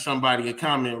liking somebody and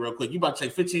comment real quick? You about to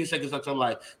take 15 seconds out your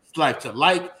life to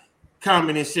like,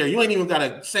 comment, and share. You ain't even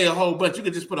gotta say a whole bunch. You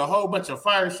could just put a whole bunch of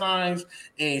fire signs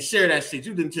and share that shit.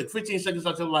 You didn't took 15 seconds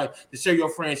out your life to share your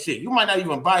friend's shit. You might not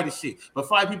even buy the shit, but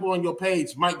 5 people on your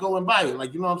page might go and buy it.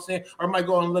 Like, you know what I'm saying? Or might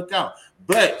go and look out.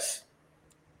 But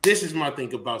this is my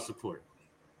thing about support.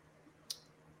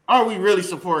 Are we really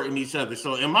supporting each other?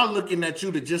 So am I looking at you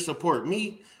to just support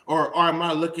me, or am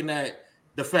I looking at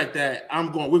the fact that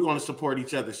we're going to support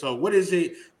each other? So what is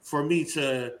it for me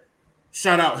to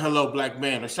shout out Hello Black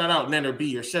Man or shout out Nenner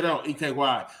B or shout out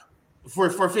EKY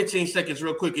for 15 seconds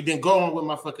real quick and then go on with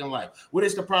my fucking life? What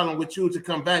is the problem with you to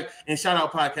come back and shout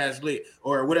out Podcast Lit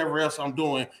or whatever else I'm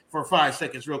doing for 5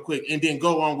 seconds real quick and then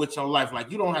go on with your life? Like,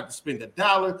 you don't have to spend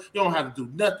 $1. You don't have to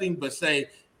do nothing but say,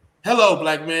 hello,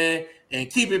 Black Man, and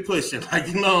keep it pushing. Like,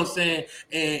 you know what I'm saying?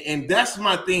 And that's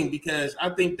my thing, because I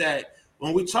think that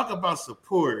when we talk about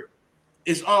support,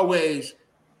 it's always,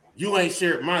 you ain't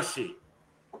shared my shit.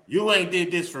 You ain't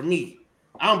did this for me.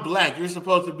 I'm Black. You're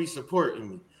supposed to be supporting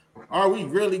me. Are we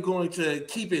really going to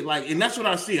keep it like, and that's what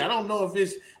I see. I don't know if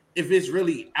it's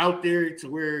really out there to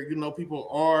where, people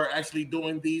are actually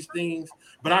doing these things,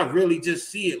 but I really just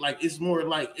see it like it's more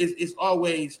like it's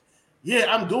always yeah,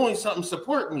 I'm doing something,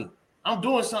 support me. I'm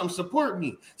doing something, support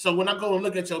me. So when I go and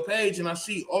look at your page and I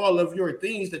see all of your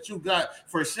things that you got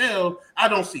for sale, I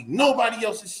don't see nobody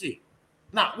else's shit.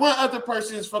 Not one other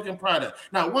person's fucking product.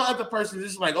 Not one other person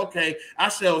is like, okay, I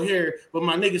sell here, but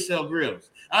my niggas sell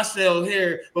grills. I sell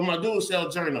here, but my dude sell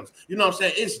journals. You know what I'm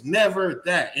saying? It's never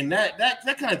that. And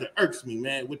that kind of irks me,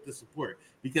 man, with the support.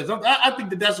 Because I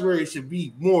think that's where it should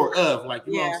be more of, like,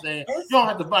 you know what I'm saying? You don't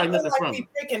have to buy nothing from me.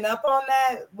 Picking up on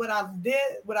that, what I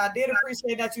did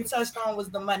appreciate that you touched on was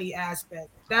the money aspect.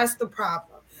 That's the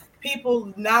problem.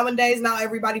 People nowadays, now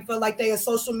everybody feel like they a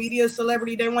social media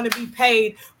celebrity. They want to be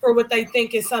paid for what they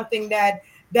think is something that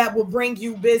will bring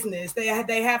you business. They have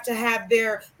to have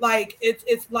their, like,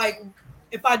 it's like,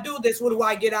 if I do this, what do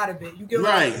I get out of it? You get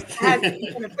right. It has to be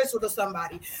beneficial to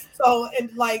somebody. So, and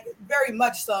like, very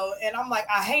much so. And I'm like,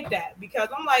 I hate that, because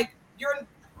I'm like,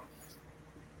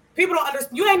 people don't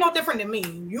understand. You ain't no different than me.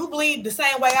 You bleed the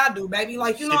same way I do, baby.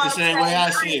 Like, you know what I'm saying? The same way I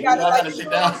see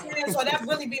it. So that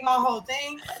really be my whole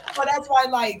thing. So that's why,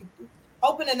 like,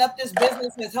 opening up this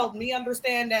business has helped me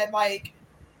understand that, like,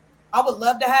 I would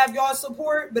love to have y'all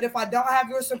support, but if I don't have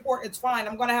your support, it's fine.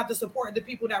 I'm gonna have to support the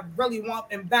people that really want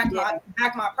and back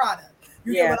my product.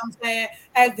 You get what I'm saying?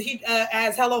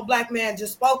 As Hello Black Man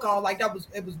just spoke on, like,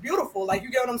 it was beautiful. Like,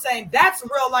 you get what I'm saying? That's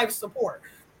real life support.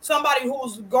 Somebody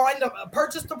who's going to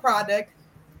purchase the product.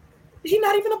 He's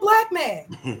not even a black man,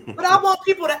 but I want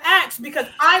people to ask, because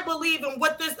I believe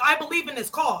in this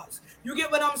cause. You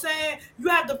get what I'm saying? You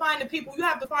have to find the people. You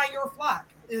have to find your flock.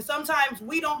 And sometimes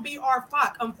we don't be our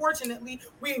flock. Unfortunately,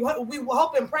 we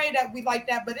hope and pray that we like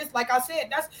that. But it's like I said,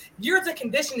 that's years of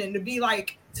conditioning to be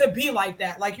like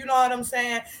that. Like, you know what I'm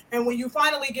saying? And when you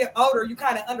finally get older, you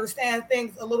kind of understand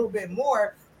things a little bit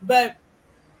more.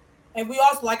 And we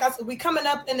also, like I said, we coming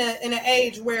up in an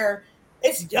age where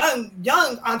it's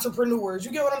young entrepreneurs.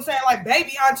 You get what I'm saying? Like,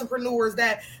 baby entrepreneurs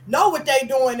that know what they're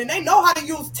doing, and they know how to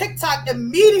use TikTok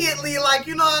immediately. Like,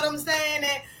 you know what I'm saying?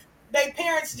 And they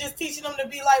parents just teaching them to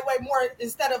be lightweight more,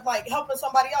 instead of like helping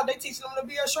somebody out. They teaching them to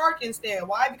be a shark instead.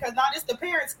 Why? Because now it's the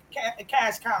parents'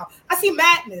 cash cow. I see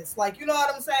madness. Like, you know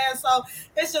what I'm saying? So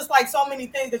it's just like so many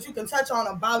things that you can touch on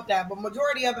about that. But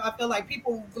majority of it, I feel like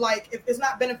people, like, if it's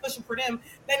not beneficial for them,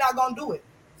 they're not gonna do it.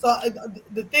 So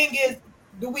the thing is,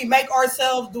 do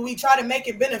we try to make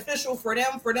it beneficial for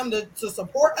them to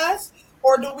support us,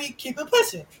 or do we keep it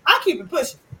pushing? I keep it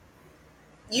pushing.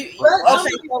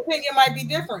 Your opinion might be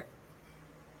different.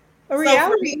 A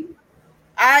reality.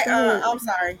 I'm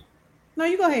sorry. No,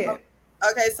 you go ahead.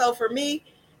 Okay, so for me,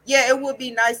 yeah, it would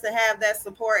be nice to have that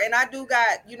support. And I do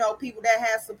got, people that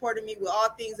have supported me with all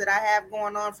things that I have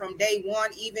going on from day one,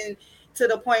 even to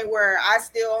the point where I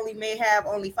still may have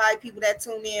 5 people that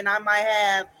tune in. I might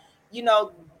have,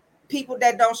 people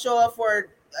that don't show up for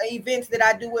events that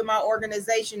I do with my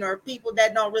organization, or people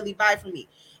that don't really buy from me.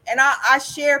 And I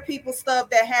share people's stuff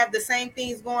that have the same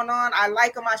things going on. I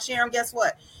like them. I share them. Guess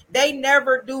what? They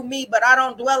never do me, but I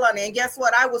don't dwell on it. And guess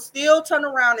what? I will still turn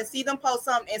around and see them post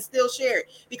something and still share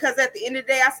it. Because at the end of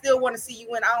the day, I still want to see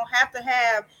you win. I don't have to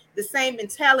have the same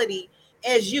mentality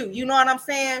as you. You know what I'm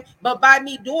saying? But by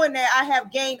me doing that, I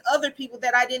have gained other people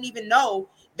that I didn't even know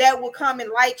that will come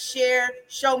and like, share,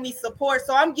 show me support.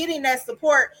 So I'm getting that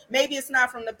support. Maybe it's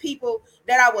not from the people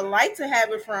that I would like to have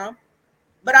it from.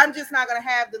 But I'm just not going to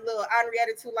have the little ornery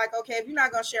attitude like, okay, if you're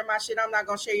not going to share my shit, I'm not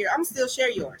going to share yours. I'm still share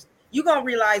yours. You're going to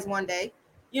realize one day.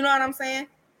 You know what I'm saying?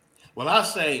 Well,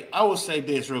 I would say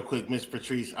this real quick, Miss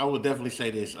Patrice. I would definitely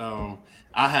say this. I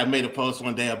had made a post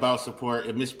one day about support,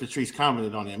 and Miss Patrice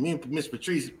commented on it. Me and Miss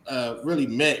Patrice really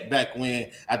met back when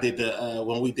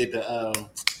we did the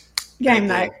game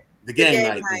night. The game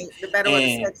night. The Battle of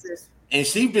the Sexes. And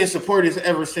she's been supportive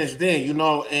ever since then,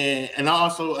 and I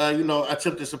also, I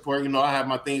attempt to support, I have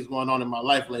my things going on in my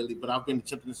life lately, but I've been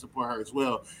attempting to support her as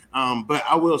well. But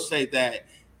I will say that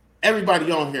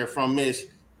everybody on here, from Miss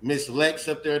Lex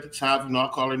up there at the top, I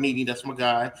call her Nene, that's my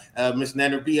guy. Miss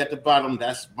Nanner B at the bottom,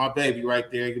 that's my baby right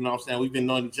there. You know what I'm saying? We've been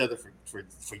knowing each other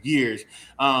for years.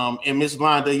 And Miss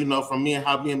Londa, from me and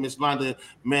how me and Miss Londa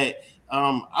met,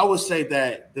 I would say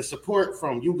that the support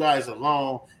from you guys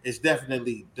alone is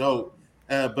definitely dope.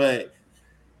 But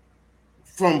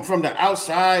from the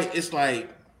outside, it's like,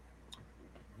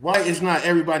 why is not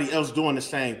everybody else doing the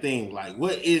same thing? Like,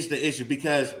 what is the issue?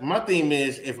 Because my theme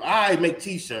is, if I make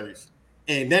t-shirts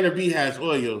and Nanner B has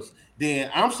oils,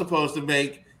 then I'm supposed to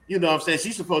make,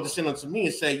 she's supposed to send them to me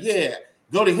and say, yeah,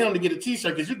 go to him to get a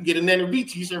t-shirt because you can get a Nana B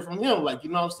t-shirt from him, like, you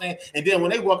know what I'm saying? And then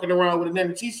when they walking around with a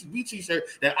Nana B t-shirt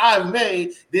that I've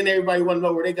made, then everybody want to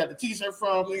know where they got the t-shirt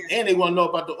from, and they want to know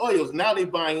about the oils. Now they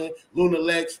buying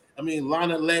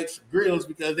Lana Lex grills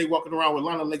because they walking around with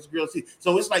Lana Lex grills.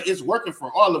 So it's like it's working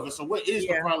for all of us. So what is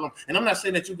the problem? And I'm not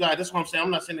saying that you guys, that's what I'm saying.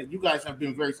 I'm not saying that you guys have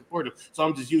been very supportive. So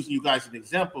I'm just using you guys as an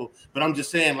example, but I'm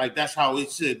just saying like that's how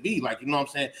it should be. Like, you know what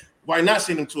I'm saying? Why not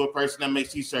send them to a person that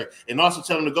makes t-shirt and also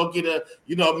tell them to go get a,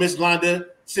 you know, Miss Londa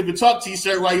Sip and Talk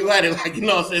t-shirt while you at it, like, you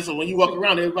know what I'm saying? So when you walk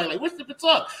around, everybody like, what's Sip and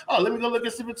Talk? Oh, let me go look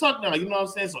at Sip and Talk now, you know what I'm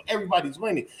saying? So everybody's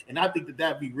winning. And I think that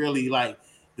that'd be really like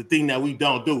the thing that we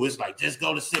don't do. It's like, just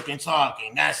go to Sip and Talk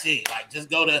and that's it. Like,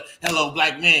 just go to Hello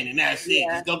Black Men and that's it.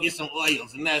 Just go get some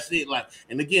oils and that's it. Like,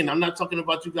 and again, I'm not talking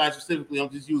about you guys specifically. I'm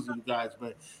just using you guys,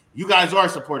 but you guys are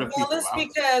supportive people. Well, it's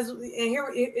because, and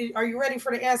here, are you ready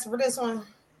for the answer for this one?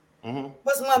 Mm-hmm.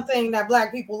 What's one thing that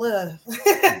Black people love?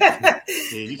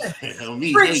 Free shit.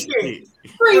 Free shit.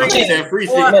 Free shit. Give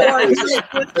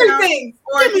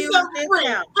me some free.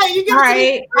 Hey, you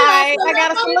right. I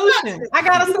got a solution. I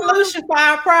got a solution for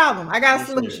our problem. I got a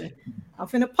solution. I'm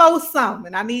finna post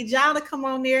something. I need y'all to come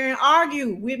on there and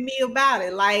argue with me about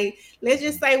it. Like, let's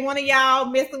just say one of y'all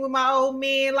messing with my old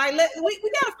man. Like, we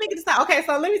gotta figure this out. Okay,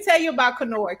 so let me tell you about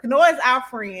Kanoy. Kanoy is our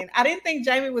friend. I didn't think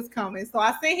Jamie was coming, so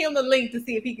I sent him the link to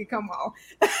see if he could come on.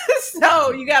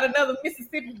 So you got another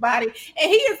Mississippi body, and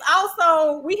he is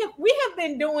also. We have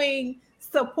been doing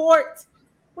support.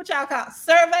 What y'all call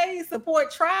surveys, support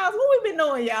trials? What we been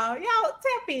doing, y'all? Y'all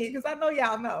tap in because I know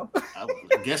y'all know. I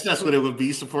guess that's what it would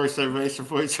be: support surveys,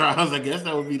 support trials. I guess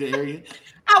that would be the area.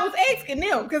 I was asking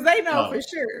them because they know for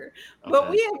sure. But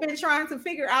we have been trying to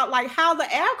figure out like how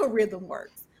the algorithm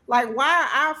works. Like, why are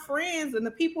our friends and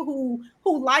the people who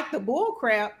like the bull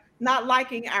crap not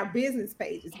liking our business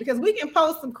pages? Because we can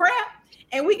post some crap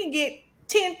and we can get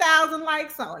 10,000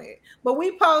 likes on it. But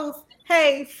we post,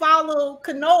 hey, follow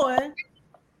Kanoy.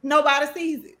 Nobody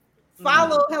sees it.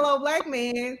 Follow Hello Black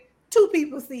Man, 2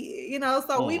 people see it, you know.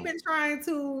 So we've been trying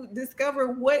to discover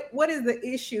what is the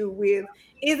issue with.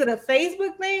 Is it a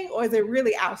Facebook thing or is it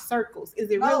really our circles? Is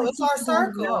it really it's our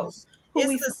circles?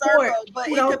 It's the circle, but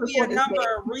it could be a number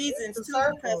of reasons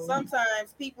too, because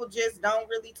sometimes people just don't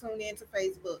really tune into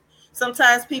Facebook.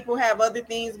 Sometimes people have other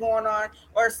things going on,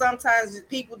 or sometimes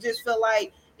people just feel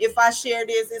like if I share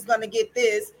this, it's gonna get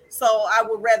this, so I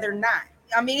would rather not.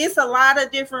 I mean, it's a lot of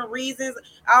different reasons.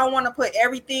 I don't want to put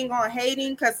everything on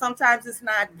hating because sometimes it's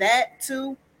not that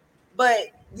too.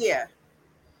 But yeah.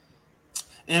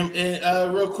 And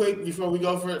real quick before we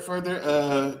go further,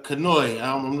 Kanoy.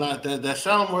 I'm not that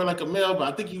sound more like a male,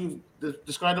 but I think you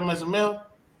described him as a male.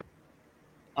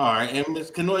 All right, and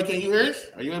Ms. Kanoy, can you hear us?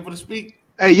 Are you able to speak?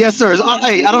 Hey, yes, sir.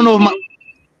 Hey, I don't know if my.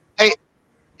 Hey,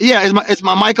 yeah, is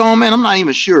my mic on, man? I'm not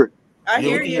even sure. I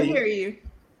hear you.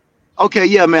 Okay,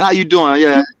 yeah, man. How you doing?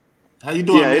 Yeah. How you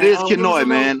doing? Yeah, man? It is Kanoy,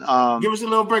 man. Give us a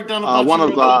little breakdown about one of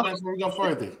before we go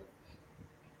further.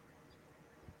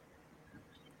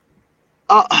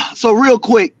 So real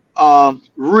quick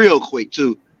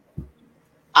too.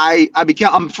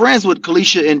 I'm friends with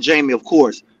Kalisha and Jamie, of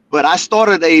course, but I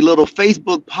started a little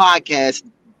Facebook podcast,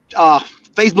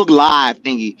 Facebook Live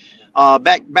thingy.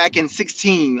 Back in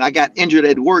 2016, I got injured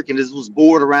at work and just was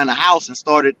bored around the house and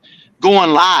started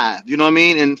going live, you know what I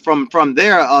mean? And from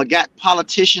there, got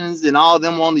politicians and all of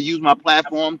them wanting to use my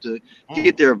platform to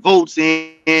get their votes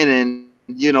in, and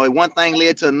you know, one thing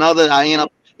led to another. I end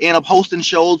up hosting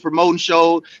shows, promoting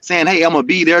shows, saying, hey, I'm gonna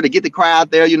be there to get the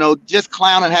crowd there, you know, just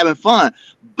clowning, having fun.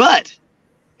 But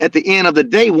at the end of the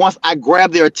day, once I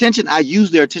grab their attention, I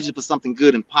use their attention for something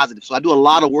good and positive. So I do a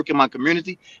lot of work in my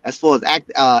community as far as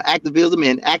activism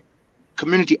and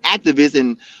community activists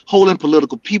and holding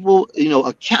political people, you know,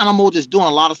 accountable, just doing a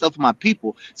lot of stuff for my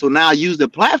people. So now I use the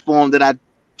platform that I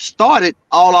started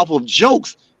all off of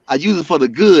jokes. I use it for the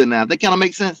good now. That kind of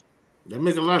makes sense. That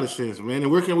makes a lot of sense, man.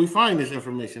 And where can we find this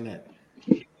information at?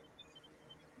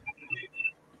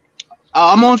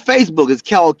 I'm on Facebook. It's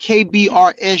called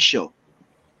KBRS Show.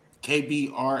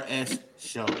 KBRS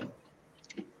Show.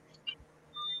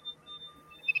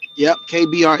 Yep,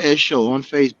 KBRS Show on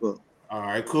Facebook. All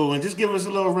right, cool. And just give us a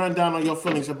little rundown on your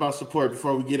feelings about support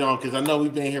before we get on, because I know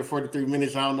we've been here 43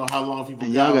 minutes. I don't know how long people.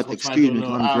 And y'all got to excuse me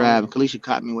because I'm driving. Kalisha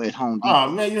caught me at home. Oh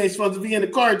man, you ain't supposed to be in the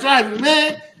car driving,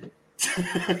 man.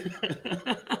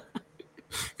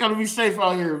 Gotta be safe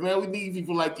out here, man. We need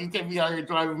people like you. Can't be out here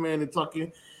driving, man, and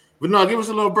talking. But no, give us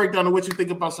a little breakdown of what you think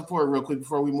about support, real quick,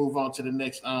 before we move on to the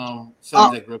next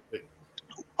subject, real quick.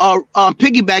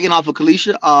 Piggybacking off of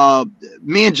Kalisha,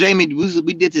 me and Jamie,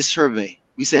 we did this survey.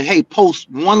 We said, hey, post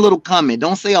one little comment.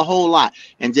 Don't say a whole lot,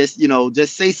 and just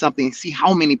say something and see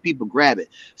how many people grab it.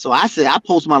 So I said, I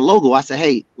post my logo. I said,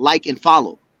 hey, like and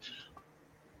follow.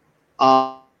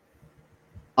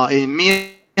 And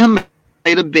me and him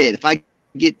made a bet. If I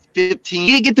get 15,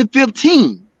 he'll get to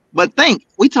 15. But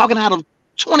we talking out of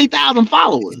 20,000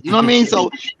 followers. You know what I mean? So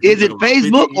is it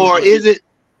Facebook or is it?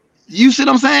 You see what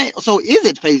I'm saying? So is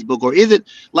it Facebook or is it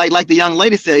like the young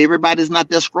lady said, everybody's not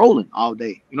there scrolling all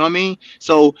day. You know what I mean?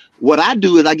 So what I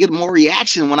do is I get more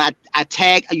reaction when I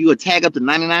tag you, a tag up to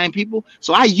 99 people.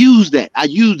 So I use that. I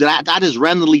just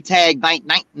randomly tag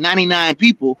 99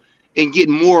 people and get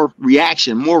more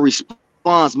reaction, more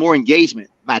response, more engagement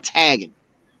by tagging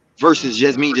versus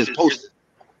just me just posting.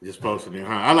 Just posting it,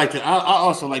 huh? I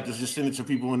also like to just send it to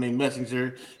people in their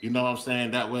messenger. You know what I'm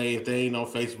saying? That way, if they ain't on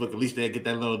Facebook, at least they get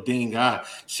that little ding. I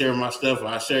share my stuff, or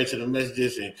I share it to the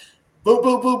messages, and boop,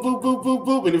 boop, boop, boop, boop, boop,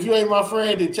 boop. And if you ain't my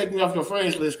friend, then check me off your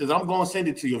friends list because I'm going to send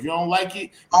it to you. If you don't like it,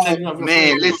 check me off your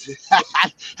friends list.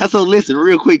 So listen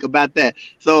real quick about that.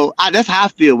 So that's how I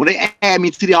feel. When they add me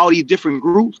to all these different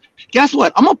groups, guess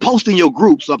what? I'm going to post in your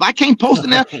group. So if I can't post in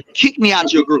there, kick me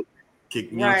out your group.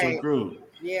 Kick me out your group.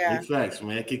 Yeah. Big facts,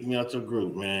 man. Kick me out your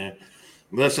group, man.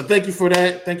 But so thank you for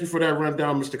that. Thank you for that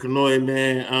rundown, Mr. Kanoy,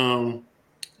 man.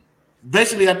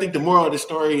 Basically, I think the moral of the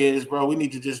story is, bro, we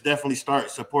need to just definitely start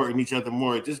supporting each other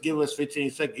more. Just give us 15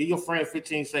 seconds. Give your friend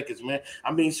 15 seconds, man.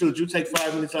 I mean, shoot, you take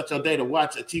 5 minutes out your day to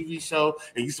watch a TV show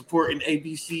and you supporting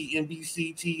ABC,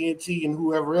 NBC, TNT, and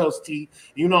whoever else, you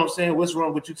know what I'm saying? What's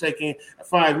wrong with you taking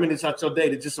 5 minutes out your day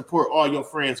to just support all your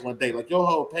friends one day? Like, your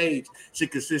whole page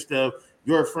should consist of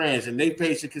your friends, and they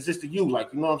page should consist of you. Like,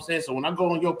 you know what I'm saying? So when I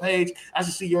go on your page, I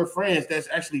should see your friends that's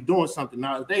actually doing something.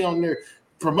 Now, if they on there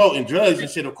promoting drugs and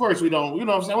shit, of course we don't, you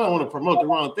know what I'm saying? We don't want to promote the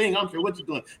wrong thing. I don't care what you're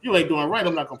doing. You ain't doing right,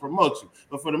 I'm not going to promote you.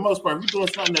 But for the most part, if you're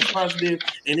doing something that's positive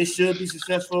and it should be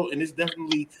successful and it's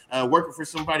definitely working for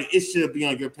somebody, it should be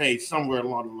on your page somewhere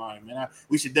along the line, man.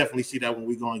 We should definitely see that when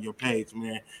we go on your page,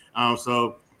 man.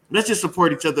 So let's just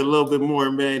support each other a little bit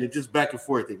more, man, and just back and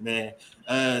forth it, man.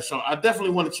 So I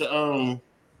definitely wanted to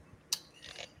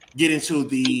get into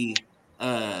the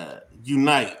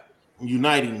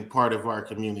uniting part of our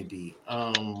community.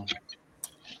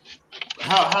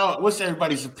 What's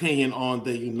everybody's opinion on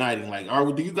the uniting? Like,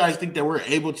 do you guys think that we're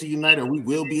able to unite, or we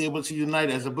will be able to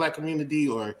unite as a Black community,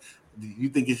 or do you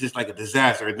think it's just like a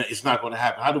disaster? It's not going to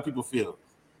happen. How do people feel?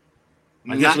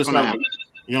 I guess you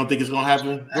don't think it's going to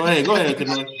happen? Go ahead,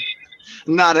 Kanoy.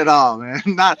 Not at all, man.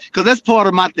 Not because that's part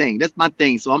of my thing. That's my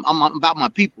thing. So I'm about my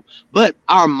people. But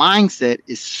our mindset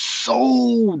is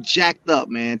so jacked up,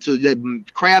 man, to the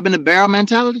crab in the barrel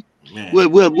mentality.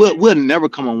 We'll never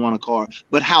come on one accord.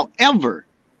 But however,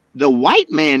 the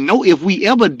white man know if we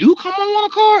ever do come on one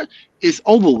accord, it's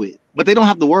over with. But they don't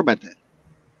have to worry about that.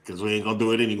 Because we ain't gonna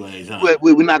do it anyways, huh?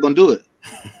 We're not gonna do it.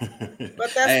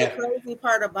 But that's the crazy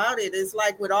part about it. It's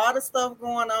like with all the stuff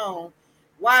going on,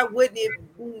 why wouldn't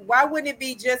it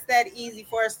be just that easy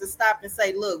for us to stop and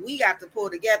say, look, we got to pull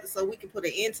together so we can put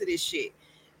an end to this shit?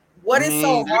 What is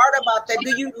so hard about that?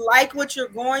 Do you like what you're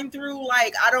going through?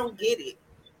 Like, I don't get it.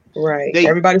 Right.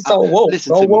 Everybody's so woke.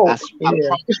 So woke.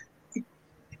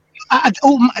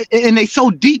 And they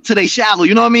so deep to they shallow.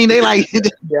 You know what I mean? They like,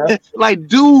 like,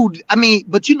 dude. I mean,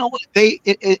 but you know what?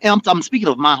 I'm speaking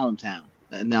of my hometown.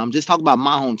 Now I'm just talking about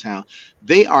my hometown.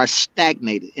 They are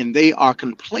stagnated and they are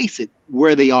complacent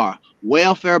where they are.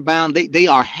 Welfare bound. They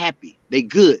are happy. They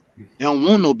good. They don't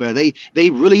want no better. They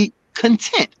really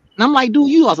content. And I'm like, dude,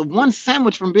 you are one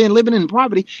sandwich from living in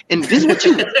poverty, and this what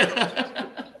you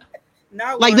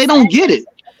like. They don't get it.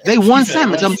 They one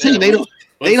sandwich. I'm telling you,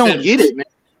 they don't get it, man.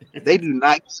 They do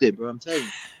not get it, bro. I'm telling you.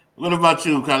 What about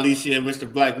you, Kalisha and Mr.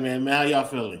 Black Man? Man, how y'all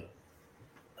feeling?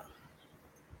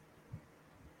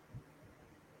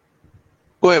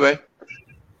 Go ahead, man.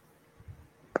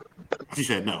 She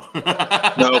said no.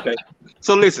 No, okay.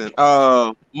 So listen,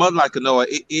 Mother Like Kanoa,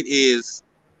 it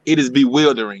is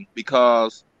bewildering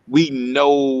because we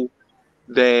know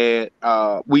that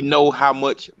we know how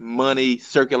much money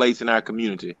circulates in our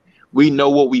community. We know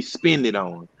what we spend it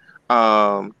on.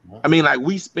 I mean, like,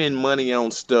 we spend money on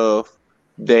stuff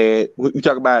that we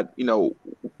talk about, you know,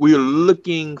 we're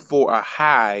looking for a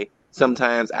high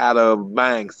sometimes out of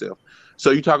buying stuff. So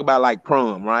you talk about like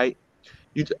prom, right?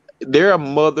 There are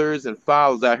mothers and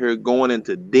fathers out here going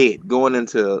into debt, going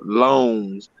into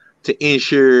loans to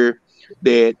ensure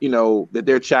that, you know, that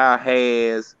their child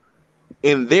has,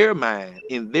 in their mind,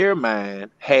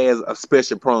 has a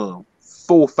special prom,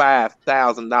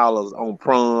 $4,000-$5,000 on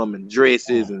prom and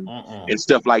dresses and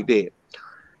stuff like that.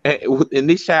 And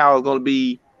this child is going to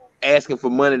be asking for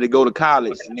money to go to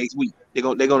college next week.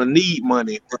 They're gonna need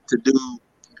money to do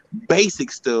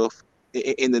basic stuff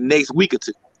in the next week or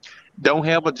two. Don't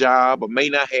have a job or may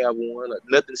not have one or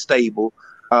nothing stable.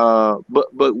 But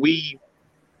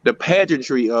the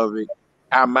pageantry of it,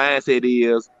 our mindset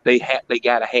is they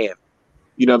gotta have it.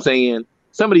 You know what I'm saying?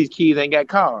 Some of these kids ain't got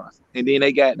cars, and then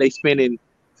they spending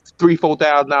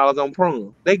 $3,000-$4,000 on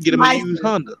prom. They get them a used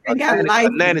Honda. They got a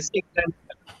 96. They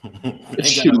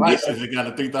got a license. They got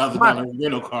a $3,000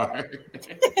 rental car.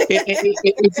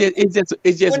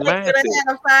 It's just mindset.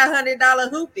 Have a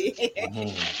 $500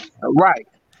 hoopty. Right.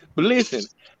 But listen,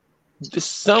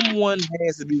 someone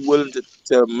has to be willing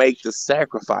to make the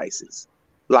sacrifices.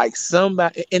 Like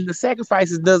somebody, and the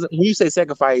sacrifices doesn't. When you say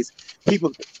sacrifice,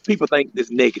 people think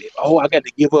it's negative. Oh, I got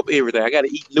to give up everything. I got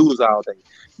to eat noodles all day.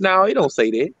 No, it don't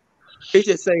say that. It's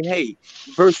just saying, hey,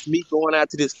 versus me going out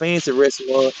to this fancy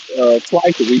restaurant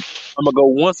twice a week, I'm gonna go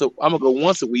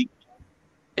once a week,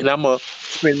 and I'm gonna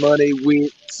spend money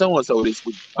with so and so this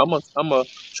week. I'm gonna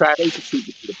try their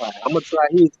potato to the pie. I'm gonna try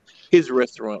his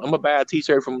restaurant. I'm gonna buy a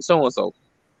T-shirt from so and so.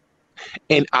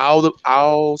 And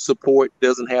all support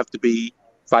doesn't have to be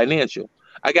financial.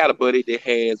 I got a buddy that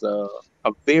has a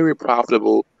very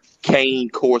profitable cane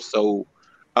corso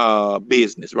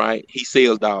business. Right, he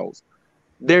sells dogs.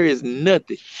 There is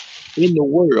nothing in the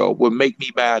world would make me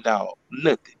buy a dog.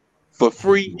 Nothing. For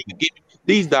free, you can get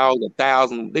these dogs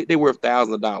 $1,000. They're worth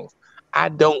 $1,000. I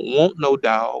don't want no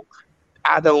dog.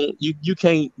 I don't. You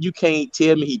can't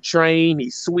tell me he trained,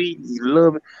 he's sweet, he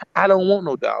loving. I don't want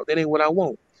no dog. That ain't what I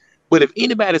want. But if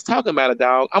anybody's talking about a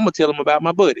dog, I'm gonna tell them about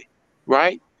my buddy.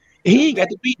 Right? He ain't got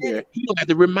to be there. He don't have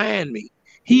to remind me.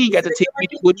 He ain't got to tell me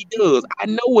what he does. I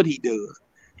know what he does.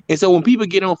 And so when people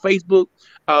get on Facebook,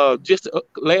 just the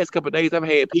last couple of days, I've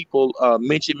had people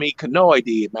mention me. Kanoa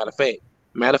did. Matter of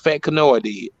fact, Kanoa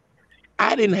did.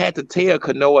 I didn't have to tell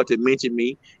Kanoa to mention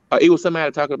me. It was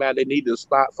somebody talking about they needed a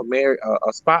spot for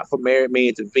married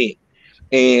men to vent.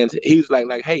 And he was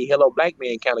like, hey, Hello Black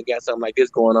Man kind of got something like this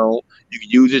going on. You can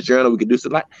use this journal. We can do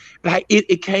something like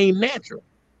it came natural.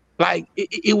 Like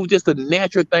it was just a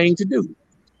natural thing to do.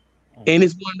 And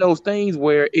it's one of those things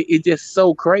where it's just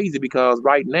so crazy because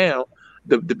right now,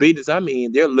 the business I'm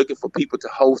in, they're looking for people to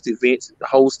host events,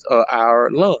 host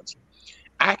our lunch.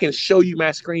 I can show you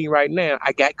my screen right now.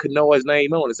 I got Kanoa's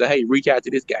name on it. Say, hey, reach out to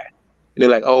this guy. And they're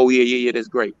like, oh, yeah, that's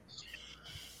great.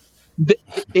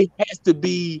 It has to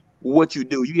be what you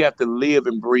do. You have to live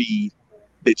and breathe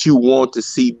that you want to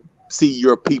see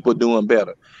your people doing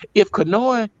better. If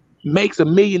Kanoa makes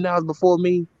 $1 million before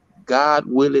me, God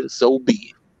willing, so be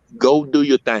it. Go do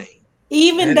your thing.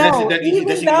 Even though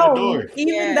Kanoa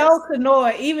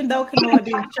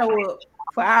didn't show up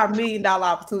for our $1 million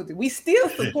opportunity, we still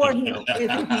support him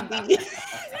if he did.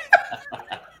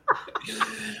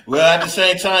 Well, at the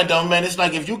same time, though, man, it's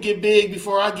like if you get big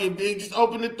before I get big, just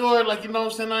open the door. Like, you know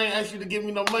what I'm saying? I ain't asked you to give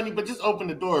me no money, but just open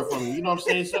the door for me. You know what I'm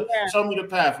saying? So, show me the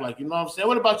path. Like, you know what I'm saying?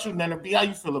 What about you, Nana B? How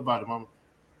you feel about it, mama?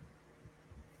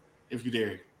 If you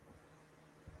there.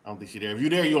 I don't think she's there. If you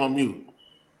there, you on mute.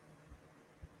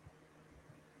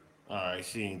 All right,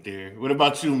 she ain't there. What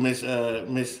about you, Miss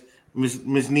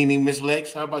Nene, Miss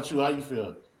Lex? How about you? How you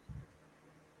feel?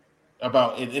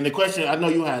 And the question, I know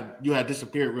you had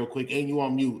disappeared real quick and you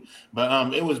on mute,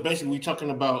 but it was basically talking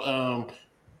about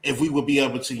if we would be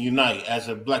able to unite as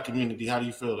a Black community. How do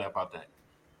you feel about that?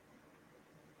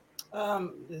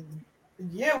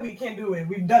 Yeah, we can do it.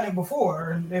 We've done it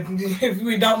before. If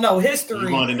we don't know history, you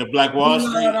going into Black Wall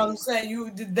Street? You know what I'm saying? You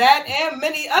did that and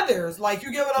many others. Like,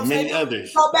 you get what I'm saying? Many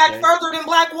others. Go back further than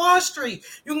Black Wall Street.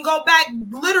 You can go back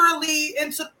literally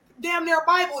into damn near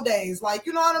Bible days. Like,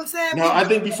 you know what I'm saying? No, I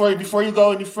think before you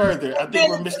go any further, I think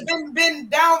we're missing. Been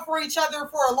down for each other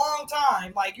for a long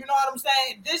time. Like, you know what I'm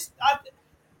saying?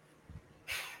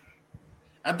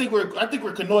 I think where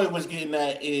Kanoa was getting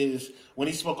at is when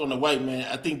he spoke on the white man.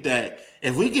 I think that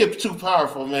if we get too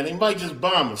powerful, man, they might just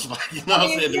bomb us. Like, you know what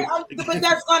I'm saying? Yeah, but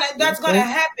that's gonna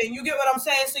happen. You get what I'm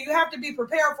saying? So you have to be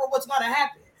prepared for what's gonna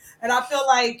happen. And I feel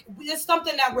like it's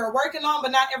something that we're working on,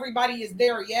 but not everybody is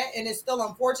there yet, and it's still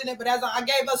unfortunate. But as I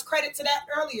gave us credit to that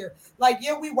earlier, like,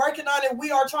 yeah, we're working on it.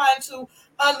 We are trying to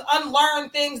unlearn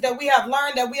things that we have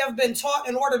learned, that we have been taught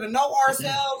in order to know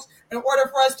ourselves, in order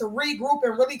for us to regroup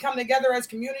and really come together as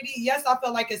community. Yes, I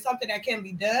feel like it's something that can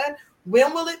be done.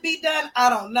 When will it be done? I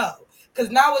don't know.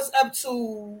 Because now it's up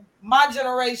to my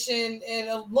generation and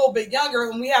a little bit younger,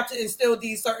 and we have to instill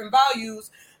these certain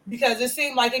values. Because it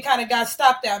seemed like it kind of got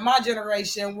stopped at my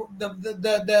generation,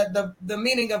 the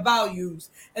meaning of values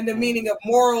and the meaning of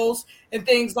morals and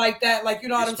things like that. Like, you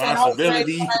know what I'm saying? I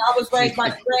was raised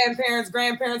by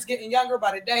grandparents getting younger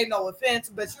by the day, no offense,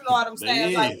 but you know what I'm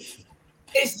saying? Like,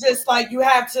 it's just like you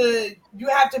have to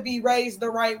be raised the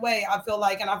right way. I feel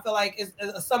like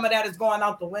some of that is going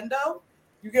out the window.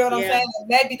 You get what I'm saying?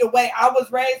 Maybe the way I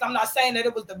was raised, I'm not saying that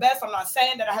it was the best. I'm not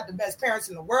saying that I had the best parents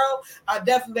in the world. I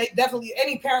definitely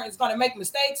any parent is going to make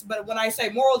mistakes. But when I say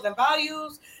morals and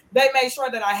values, they made sure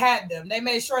that I had them. They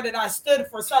made sure that I stood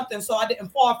for something, so I didn't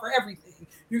fall for everything.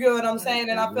 You get what I'm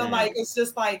saying? And I feel like it's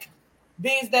just like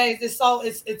these days, it's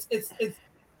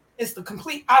the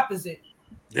complete opposite.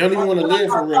 They don't even want to live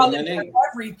for real, man.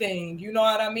 Everything, you know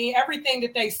what I mean? Everything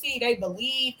that they see, they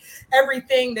believe.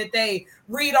 Everything that they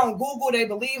read on Google, they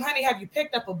believe. Honey, have you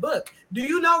picked up a book? Do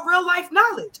you know real life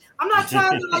knowledge? I'm not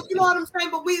trying to, like, you know what I'm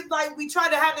saying? But we try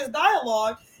to have this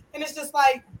dialogue, and it's just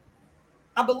like,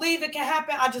 I believe it can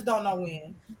happen. I just don't know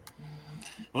when.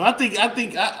 Well, I think,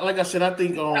 like I said, I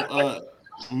think on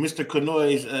Mr.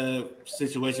 Kanoi's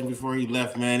situation before he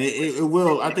left, man, it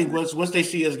will. I think once they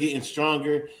see us getting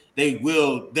stronger, they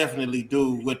will definitely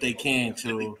do what they can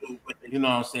to, you know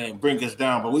what I'm saying, bring us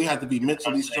down. But we have to be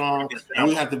mentally strong, and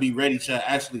we have to be ready to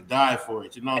actually die for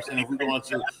it. You know what I'm saying? If we go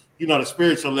into, you know, the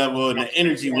spiritual level and the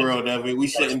energy world of it, we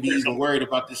shouldn't be even worried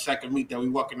about this second meat that we're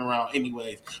walking around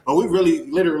anyways. But we really,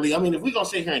 literally, I mean, if we're going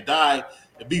to sit here and die,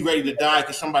 and be ready to die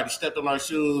because somebody stepped on our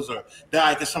shoes or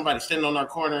die because somebody standing on our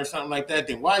corner or something like that,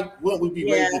 then why wouldn't we be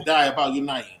ready to die about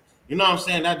uniting? You know what I'm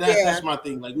saying? That's my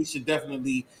thing. Like, we should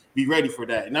definitely be ready for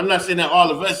that. And I'm not saying that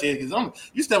all of us is,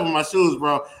 because you step on my shoes,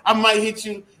 bro, I might hit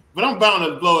you, but I'm bound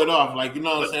to blow it off. Like, you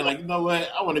know what I'm saying? Like, you know what?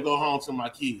 I want to go home to my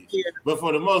kids. Yeah. But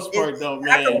for the most part, though,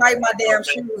 man, I can wipe my damn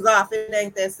shoes off. It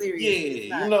ain't that serious.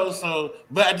 Yeah, you know, so,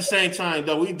 but at the same time,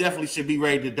 though, we definitely should be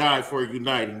ready to die for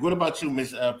uniting. What about you,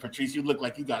 Miss Patrice? You look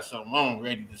like you got something on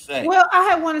ready to say. Well, I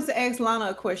had wanted to ask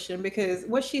Lana a question, because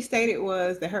what she stated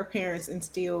was that her parents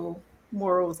instill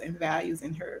morals and values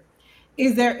in her.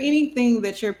 Is there anything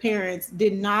that your parents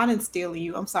did not instill in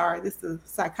you? I'm sorry, this is a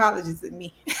psychologist in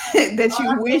me that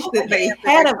you wish that they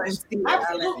had instilled.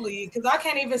 Absolutely, because I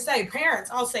can't even say parents.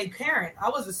 I'll say parent. I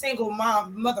was a single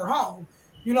mother home.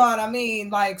 You know what I mean?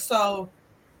 Like, so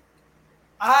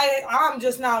I'm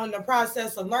just now in the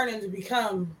process of learning to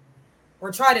become or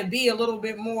try to be a little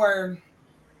bit more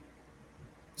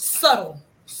subtle,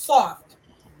 soft,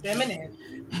 feminine.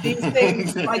 These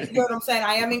things, like, you know what I'm saying?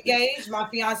 I am engaged. My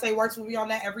fiance works with me on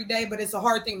that every day, but it's a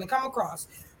hard thing to come across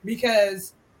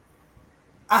because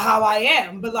of how I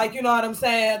am. But, like, you know what I'm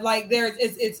saying? Like,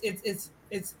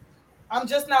 it's I'm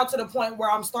just now to the point where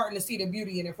I'm starting to see the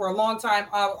beauty in it. For a long time,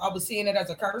 I was seeing it as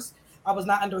a curse. I was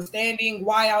not understanding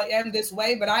why I am this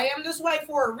way, but I am this way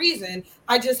for a reason.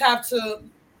 I just have to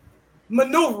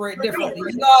maneuver it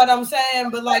differently. You know what I'm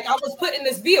saying? But, like, I was put in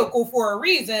this vehicle for a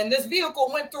reason. This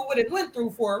vehicle went through what it went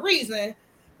through for a reason.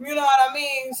 You know what I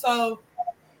mean? So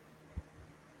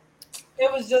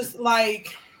it was just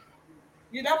like,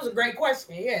 that was a great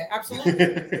question. Yeah, absolutely.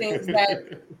 Things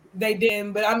that they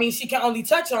didn't, but I mean, she can only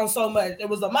touch on so much. It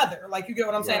was a mother. Like, you get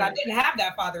what I'm saying? I didn't have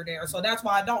that father there. So that's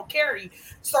why I don't carry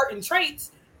certain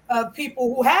traits of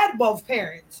people who had both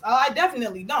parents. I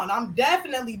definitely don't. I'm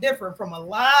definitely different from a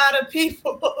lot of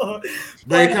people.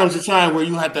 But it comes a time where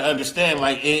you have to understand,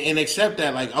 like, and accept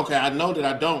that, like, okay, I know that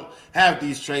I don't have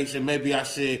these traits, and maybe I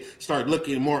should start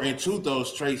looking more into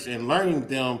those traits and learning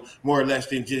them more or less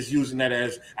than just using that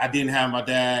as I didn't have my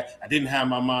dad, I didn't have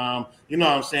my mom. You know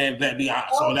what I'm saying?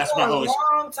 So that's my whole.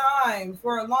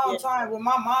 For a long time,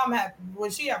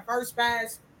 when she had first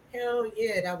passed, hell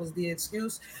yeah, that was the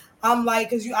excuse. I'm like,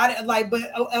 because but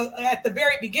at the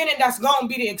very beginning, that's gonna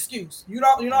be the excuse. You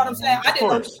know what I'm saying? I didn't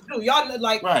know what to do. Y'all,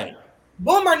 like, right.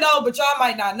 Boomer know, but y'all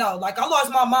might not know. Like, I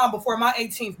lost my mom before my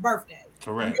 18th birthday.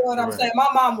 Correct. You know what I'm saying? My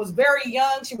mom was very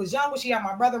young. She was young when she had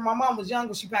my brother. My mom was young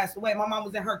when she passed away. My mom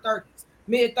was in her 30s,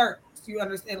 mid-30s. You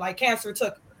understand? Like, cancer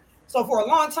took her. So for a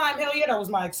long time, hell yeah, that was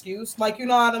my excuse. Like, you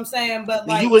know what I'm saying? But,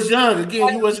 like, you was young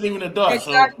again. You wasn't even an adult.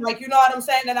 Exactly. So. Like, you know what I'm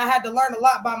saying? And I had to learn a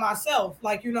lot by myself.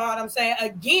 Like, you know what I'm saying?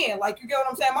 Again, like, you get what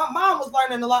I'm saying? My mom was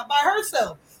learning a lot by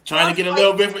herself. Trying to get a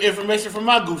little bit of information from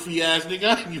my goofy ass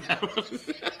nigga.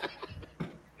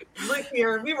 Look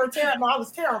here, we were terrible. I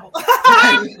was terrible.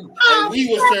 We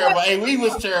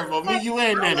was terrible. Me, you,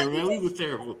 and Nana, man. We was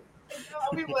terrible.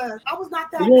 I was not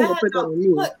that bad.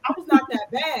 Look, I was not that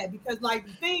bad because, like,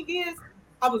 the thing is,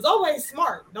 I was always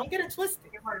smart. Don't get it twisted.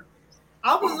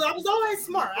 I was always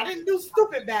smart. I didn't do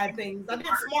stupid bad things. I did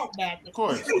smart bad things. Of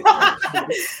course.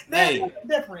 There's a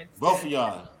difference. Both of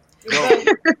y'all.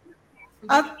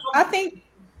 I think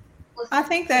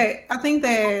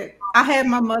that I had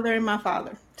my mother and my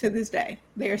father to this day.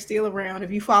 They are still around. If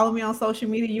you follow me on social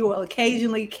media, you will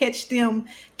occasionally catch them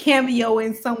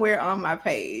cameoing somewhere on my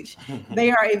page. They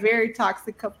are a very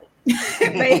toxic couple.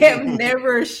 They have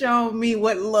never shown me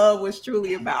what love was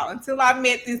truly about. Until I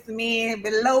met this man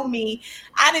below me,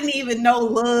 I didn't even know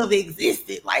love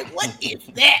existed. Like, what is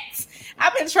that?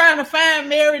 I've been trying to find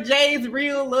Mary J's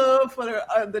real love for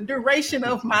the duration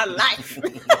of my life.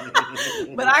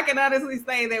 But I can honestly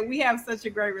say that we have such a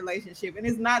great relationship. And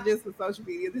it's not just for social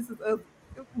media. This is us.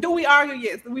 Do we argue?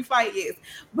 Yes. Do we fight? Yes.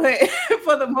 But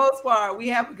for the most part, we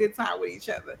have a good time with each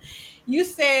other. You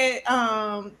said,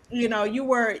 you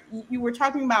were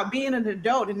talking about being an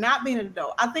adult and not being an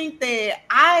adult. I think that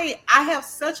I have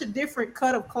such a different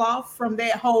cut of cloth from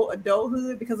that whole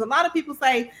adulthood, because a lot of people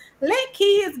say, let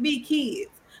kids be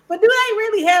kids. But do they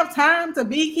really have time to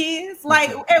be kids?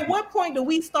 Like, at what point do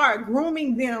we start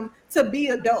grooming them to be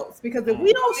adults? Because if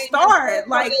we don't start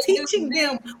like teaching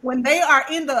them when they are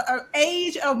in the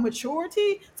age of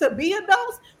maturity to be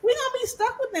adults, we're gonna be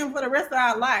stuck with them for the rest of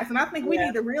our lives. And I think we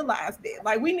need to realize that.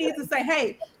 Like, we need to say,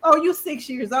 hey, you're 6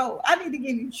 years old. I need to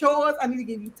give you chores. I need to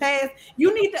give you tasks.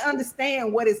 You need to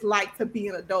understand what it's like to be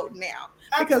an adult now.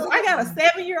 Because I got a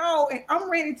 7-year-old and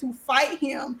I'm ready to fight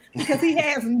him because he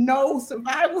has no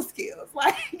survival skills.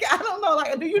 Like, I don't know.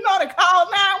 Like, do you know how to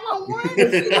call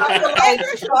 911? I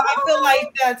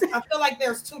feel like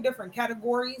there's two different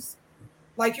categories.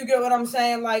 Like, you get what I'm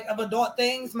saying? Like, of adult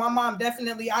things. My mom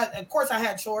definitely. Of course, I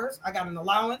had chores. I got an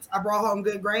allowance. I brought home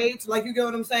good grades. Like, you get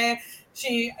what I'm saying?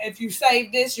 If you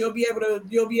save this, you'll be able to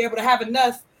have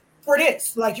enough for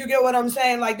this. Like, you get what I'm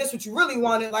saying? Like, this is what you really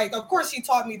wanted. Like, of course she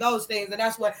taught me those things, and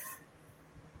that's what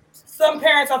some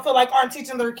parents I feel like aren't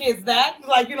teaching their kids that.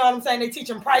 Like, you know what I'm saying? They teach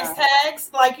them price tags,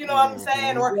 like, you know what I'm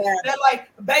saying? Or they're like,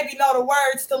 baby know the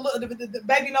words to the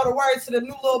baby know the words to the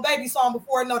new Little Baby song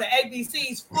before it know the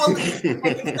ABCs fully and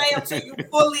can say them to you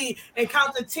fully and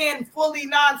count to 10 fully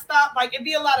nonstop. Like, it'd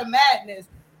be a lot of madness.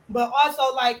 But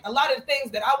also, like, a lot of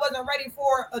things that I wasn't ready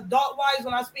for adult-wise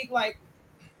when I speak, like,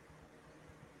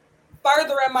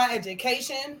 further in my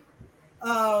education,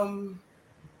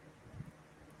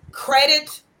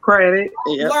 credit.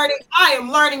 Yep. I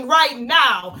am learning right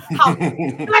now how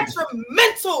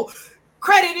detrimental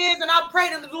credit is, and I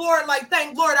pray to the Lord, like,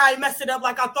 thank Lord I messed it up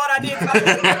like I thought I did.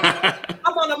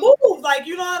 I'm on the move, like,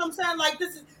 you know what I'm saying? Like,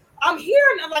 I'm here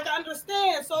and like I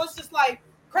understand. So it's just like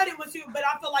credit was you, but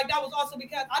I feel like that was also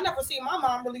because I never seen my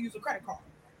mom really use a credit card.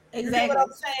 Exactly. You know what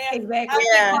I'm saying? Exactly.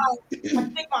 I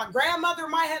think my grandmother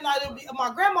might have not. My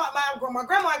grandma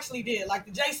actually did, like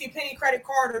the JCPenney credit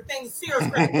card or things, Sears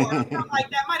credit card, something like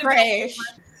that. Might have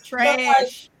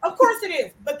Trash. Of course it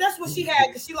is, but that's what she had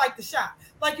because she liked to shop.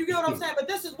 Like, you get what I'm saying? But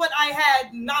this is what I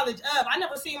had knowledge of. I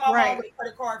never seen my mom with a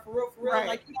credit card for real. Right.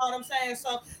 Like, you know what I'm saying?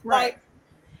 So like,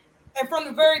 and from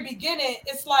the very beginning,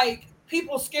 it's like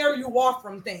people scare you off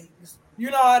from things. You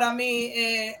know what I mean?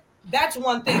 And that's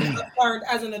one thing I've learned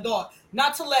as an adult,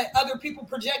 not to let other people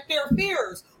project their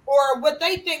fears or what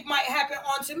they think might happen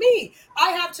onto me.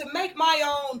 I have to make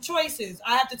my own choices.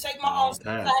 I have to take my own steps.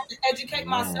 I have to educate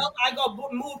myself. I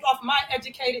moved off my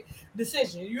educated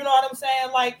decision. You know what I'm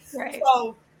saying? Like,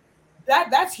 so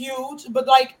that's huge. But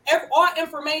like, all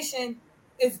information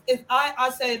is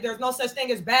I said there's no such thing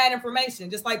as bad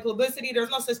information. Just like publicity, there's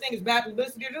no such thing as bad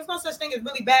publicity. There's no such thing as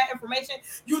really bad information.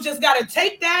 You just got to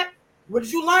take that. What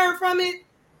did you learn from it?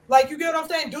 Like, you get what I'm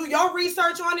saying? Do your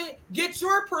research on it. Get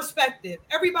your perspective.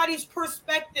 Everybody's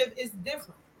perspective is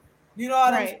different. You know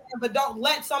what I'm saying? But don't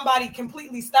let somebody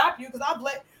completely stop you, because I've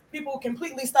let people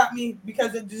completely stop me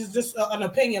because it's just an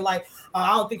opinion. Like,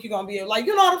 I don't think you're going to be able, like,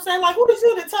 you know what I'm saying? Like, who did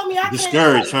you to tell me I can't?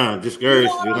 Discouraged, huh?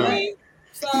 Discouraged. You know what I mean?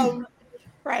 So,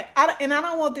 I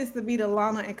don't want this to be the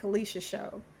Lana and Kalisha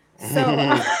show. So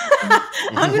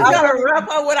I'm just gonna wrap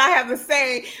up what I have to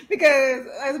say, because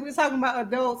as we're talking about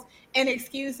adults and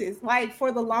excuses, like,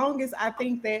 for the longest, I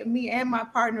think that me and my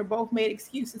partner both made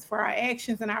excuses for our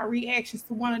actions and our reactions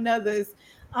to one another's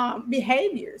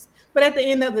behaviors. But at the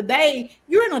end of the day,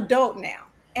 you're an adult now.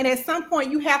 And at some point,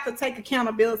 you have to take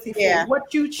accountability for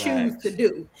what you choose to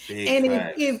do.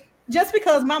 If just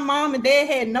because my mom and dad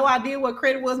had no idea what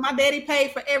credit was, my daddy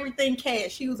paid for everything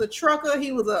cash. He was a trucker.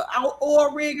 He was an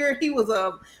oil rigger. He was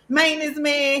a maintenance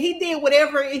man. He did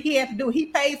whatever he had to do. He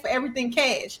paid for everything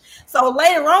cash. So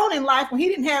later on in life, when he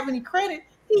didn't have any credit,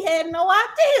 he had no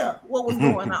idea what was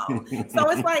going on. So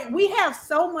it's like we have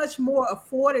so much more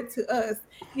afforded to us,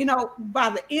 you know,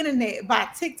 by the internet, by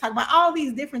TikTok, by all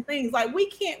these different things. Like, we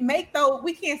can't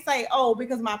say, oh,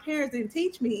 because my parents didn't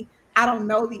teach me, I don't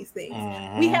know these things.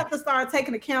 We have to start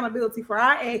taking accountability for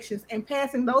our actions and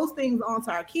passing those things on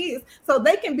to our kids so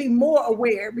they can be more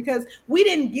aware, because we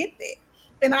didn't get that.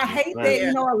 And I hate that,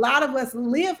 you know, a lot of us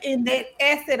live in that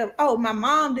asset of, oh, my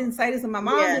mom didn't say this and my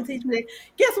mom didn't teach me that.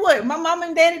 Guess what? My mom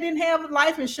and daddy didn't have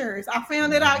life insurance. I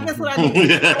found it out. Guess what I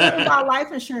did? I went and bought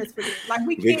life insurance for them. Like,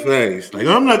 we can't. Face. Like,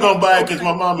 I'm not going to buy it because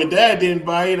my mom and dad didn't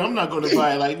buy it. I'm not going to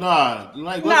buy it. Like, nah.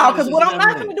 Like, no, because what I'm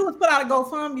not going to do is put out a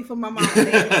GoFundMe for my mom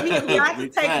and dad. We have got to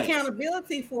take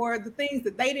accountability for the things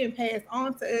that they didn't pass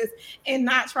on to us and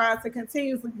not try to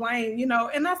continuously blame, you know.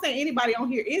 And not saying anybody on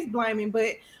here is blaming,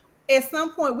 but at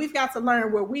some point, we've got to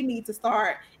learn where we need to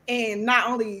start and not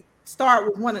only start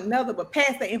with one another, but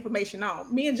pass that information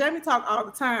on. Me and Jamie talk all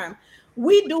the time.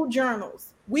 We do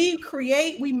journals. We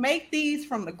make these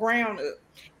from the ground up.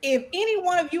 If any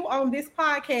one of you on this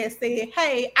podcast said,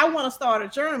 hey, I want to start a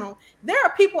journal, there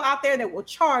are people out there that will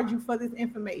charge you for this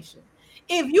information.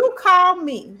 If you call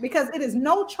me, because it is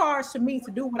no charge to me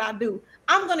to do what I do,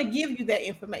 I'm going to give you that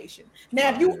information. Now,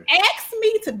 if you ask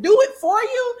me to do it for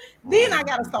you, then I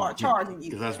got to start charging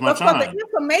you. That's my but time. For the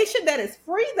information that is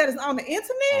free, that is on the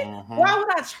internet, why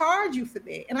would I charge you for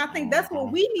that? And I think that's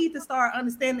what we need to start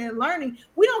understanding and learning.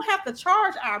 We don't have to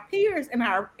charge our peers and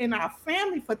our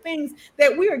family for things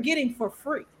that we are getting for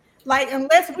free. Like,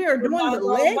 unless we are doing the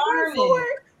legwork for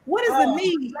it, what is the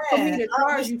need for me to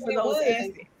charge you for those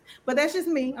assets? But that's just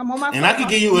me. I'm on my. And I could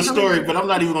give you a story, but I'm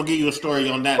not even gonna give you a story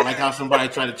on that. Like how somebody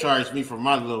tried to charge me for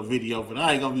my little video, but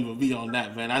I ain't gonna even be on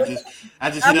that, man. I just I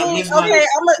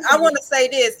want to say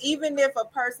this. Even if a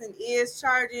person is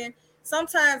charging,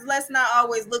 sometimes let's not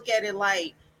always look at it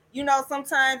like, you know,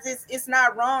 sometimes it's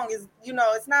not wrong.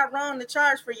 It's not wrong to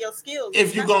charge for your skills.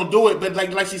 If you're going to do it, but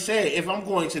like she said, if I'm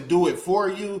going to do it for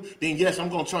you, then yes, I'm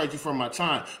going to charge you for my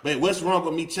time. But what's wrong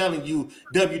with me telling you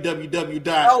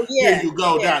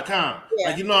www.hereyougo.com? Yeah.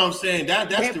 Like, you know what I'm saying?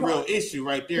 That's the real issue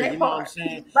right there. You know what I'm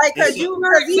saying? Like, because even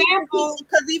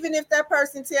if that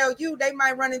person tell you, they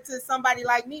might run into somebody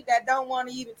like me that don't want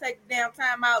to even take the damn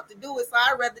time out to do it. So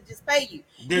I'd rather just pay you.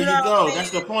 There you go. That's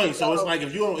the point. So it's like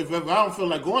if I don't feel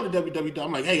like going to www,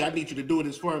 I'm like, hey, I need you to do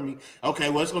this for me. Okay,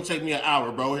 well, it's gonna take me an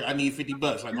hour, bro. I need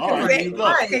 $50. Like, all right, there you go.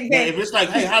 But if it's like,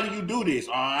 hey, how do you do this?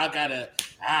 Oh, I gotta,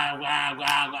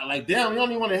 like, damn, you don't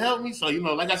even want to help me. So, you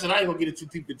know, like I said, I ain't gonna get it too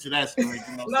deep into that story.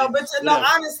 You know,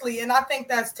 honestly, and I think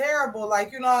that's terrible.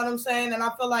 Like, you know what I'm saying? And I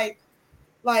feel like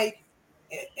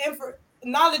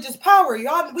knowledge is power.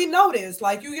 Y'all, we know this.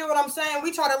 Like, you get what I'm saying?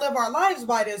 We try to live our lives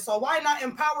by this. So why not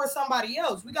empower somebody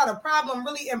else? We got a problem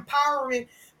really empowering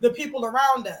the people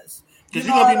around us. Because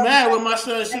you're going to be mad when my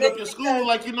son shoot up your school,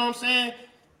 like, you know what I'm saying?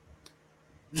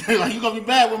 Like, you're going to be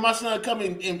mad when my son come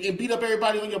in and beat up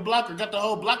everybody on your block or got the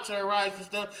whole block terrorized and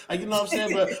stuff. Like, you know what I'm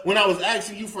saying? But when I was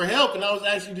asking you for help and I was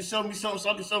asking you to show me something so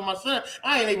I can show my son,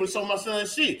 I ain't able to show my son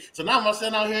shit. So now my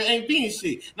son out here ain't being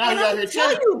shit. Now he out here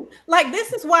telling like,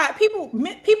 this is why people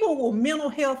will mental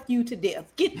health you to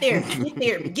death. Get therapy,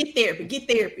 get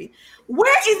therapy.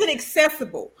 Where is it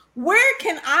accessible? Where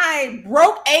can I,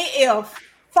 broke AF,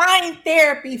 find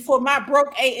therapy for my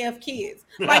broke AF kids?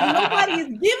 Like, nobody is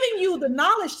giving you the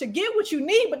knowledge to get what you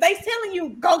need, but they telling you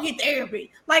go get therapy.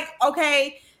 Like,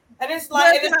 okay, and it's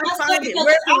like, is there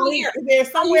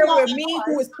somewhere where me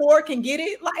who is poor can get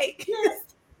it? Like,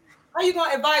 how you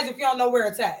gonna advise if you don't know where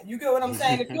it's at? You get what I'm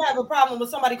saying? If you have a problem with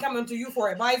somebody coming to you for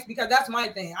advice, because that's my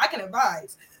thing, I can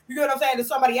advise. You get what I'm saying? If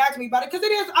somebody asks me about it, because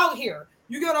it is out here.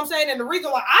 You get what I'm saying? And the reason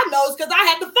why I know is because I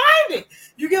had to find it.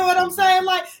 You get what I'm saying?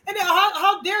 Like, and then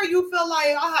how dare you feel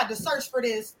like I had to search for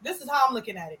this? This is how I'm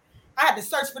looking at it. I had to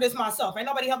search for this myself. Ain't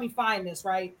nobody help me find this,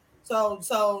 right? So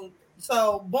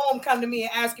boom, come to me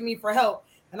and asking me for help.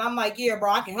 And I'm like, yeah,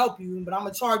 bro, I can help you, but I'm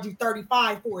gonna charge you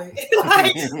 $35 for it.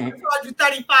 Like, I'm gonna charge you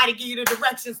 $35 to give you the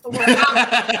directions to where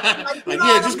I'm like,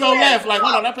 yeah, just go left. Like,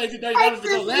 hold on, I paid you $30 to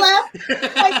go left.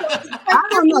 I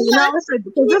don't know,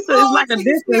 this is like a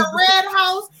distance. A red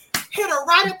house, hit her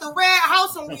right at the red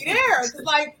house, and we there. It's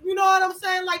like, you know what I'm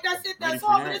saying? Like, that's it. That's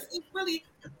all. But it's really,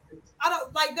 I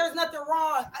don't like. There's nothing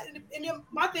wrong. And then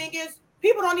my thing is,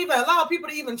 people don't even allow people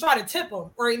to even try to tip them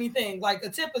or anything. Like, a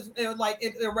tip is like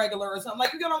irregular or something.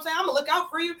 Like, you get what I'm saying? I'm gonna look out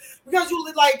for you because you're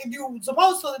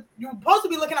supposed to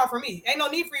be looking out for me. Ain't no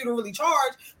need for you to really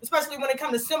charge, especially when it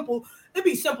comes to simple. It'd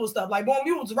be simple stuff. Like, boom,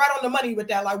 you was right on the money with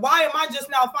that. Like, why am I just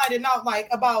now finding out like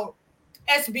about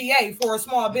SBA for a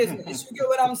small business? You get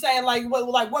what I'm saying? Like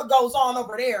what goes on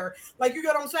over there? Like, you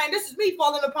get what I'm saying? This is me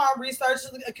falling upon research,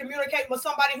 communicating with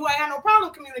somebody who ain't had no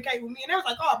problem communicating with me, and they was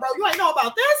like, "Oh, bro, you ain't know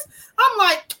about this?" I'm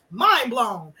like, mind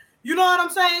blown. You know what I'm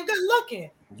saying? Good looking.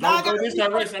 Don't go this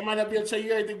direction. I might not be able to tell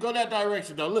you everything. Go that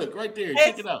direction though. Look right there.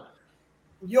 Check it out.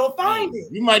 You'll find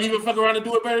it. You might even fuck around and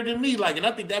do it better than me. Like, and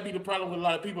I think that'd be the problem with a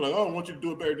lot of people. Like, oh, I don't want you to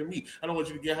do it better than me. I don't want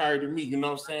you to get higher than me. You know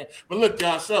what I'm saying? But look,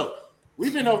 y'all. So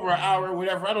we've been over an hour or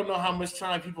whatever. I don't know how much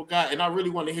time people got, and I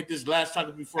really want to hit this last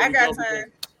topic before we go.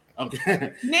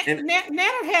 Okay.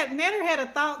 Nanner had a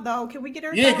thought though. Can we get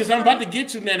her? Yeah, because I'm about to get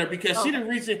to Nanner because she the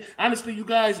reason. Honestly, you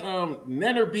guys,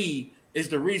 Nanner B is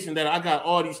the reason that I got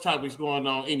all these topics going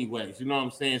on. Anyways, you know what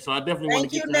I'm saying. So I definitely want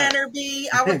to get to Nanner B.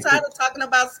 I was tired of talking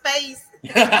about space.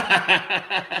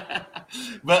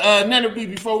 But Nanner B,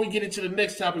 before we get into the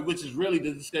next topic, which is really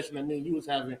the discussion that me and you was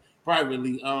having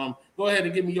privately, go ahead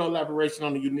and give me your elaboration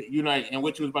on the Unite and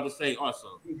what you was about to say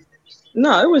also.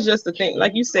 No, it was just the thing,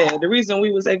 like you said, the reason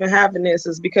we was even having this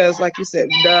is because, like you said,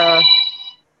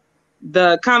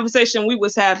 the conversation we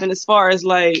was having as far as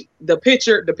like the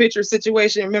picture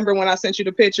situation. Remember when I sent you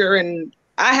the picture, and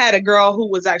I had a girl who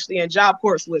was actually in Job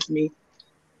Corps with me,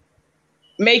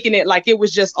 making it like it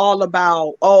was just all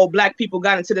about, oh, black people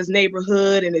got into this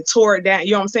neighborhood and it tore it down.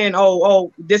 You know what I'm saying?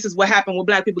 Oh, this is what happened when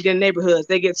black people get in neighborhoods.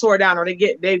 They get tore down, or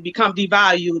they become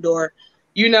devalued, or,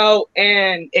 you know,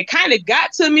 and it kind of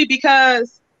got to me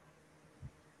because,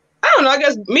 I don't know, I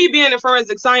guess me being in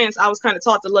forensic science, I was kind of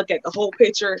taught to look at the whole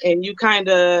picture, and you kind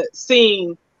of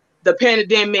seen the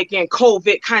pandemic and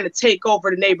COVID kind of take over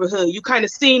the neighborhood. You kind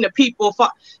of seen the people,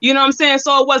 you know what I'm saying?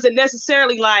 So it wasn't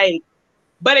necessarily like,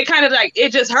 but it kind of like,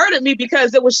 it just hurted me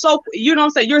because it was so, you know what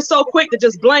I'm saying? You're so quick to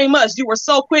just blame us. You were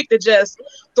so quick to just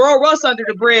throw us under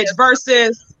the bridge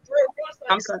versus,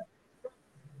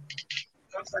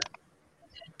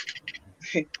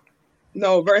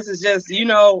 no, versus just, you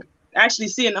know, actually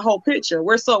seeing the whole picture.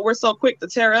 We're so quick to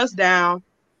tear us down.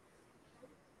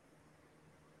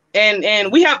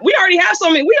 And we already have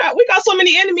so many, we got so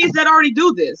many enemies that already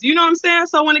do this. You know what I'm saying?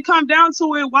 So when it comes down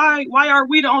to it, why are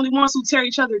we the only ones who tear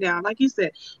each other down? Like you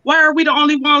said, why are we the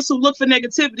only ones who look for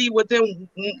negativity within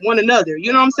one another?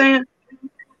 You know what I'm saying?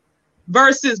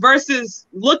 Versus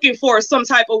looking for some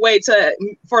type of way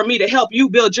for me to help you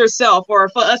build yourself, or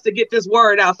for us to get this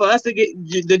word out, for us to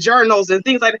get the journals and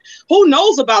things like that. Who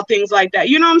knows about things like that?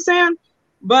 You know what I'm saying?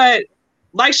 But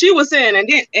like she was saying,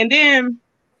 and then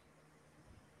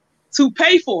to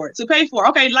pay for it.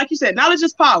 Okay, like you said, knowledge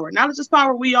is power. Knowledge is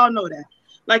power. We all know that,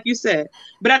 like you said.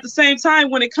 But at the same time,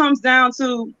 when it comes down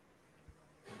to,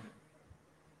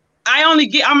 I'm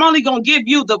only gonna give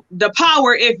you the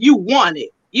power if you want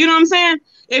it. You know what I'm saying?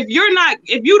 If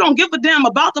you don't give a damn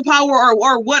about the power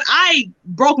or what I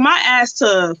broke my ass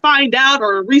to find out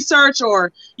or research,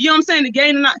 or, you know what I'm saying, to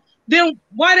gain, then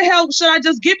why the hell should I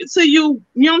just give it to you?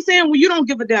 You know what I'm saying? When you don't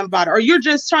give a damn about it, or you're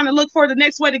just trying to look for the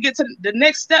next way to get to the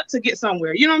next step to get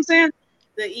somewhere. You know what I'm saying?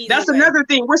 That's another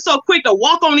thing. We're so quick to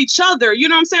walk on each other. You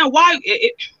know what I'm saying? Why?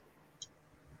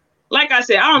 Like I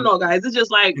said, I don't know, guys. It's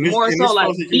just like more so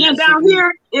like being down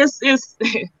here is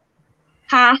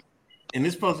huh? In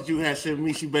this post that you had sent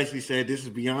me, she basically said, this is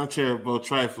beyond terrible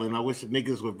trifling. I wish the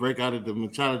niggas would break out of the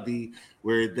mentality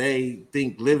where they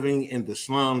think living in the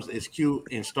slums is cute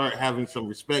and start having some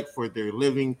respect for their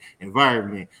living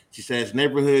environment. She says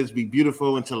neighborhoods be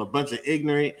beautiful until a bunch of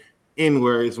ignorant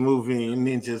N-words move in and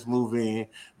then just move in.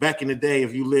 Back in the day,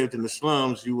 if you lived in the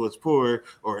slums, you was poor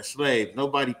or a slave.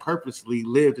 Nobody purposely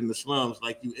lived in the slums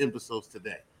like you imbeciles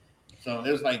today. So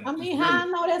it was like, I mean, how I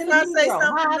know that's a Negro?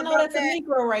 How I know that's a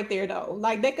Negro right there, though?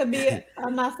 Like, that could be,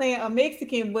 I'm not saying a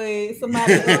Mexican, but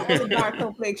somebody with a dark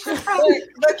complexion.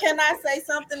 But can I say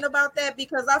something about that?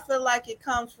 Because I feel like it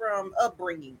comes from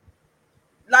upbringing.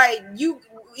 Like,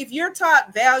 if you're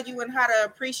taught value and how to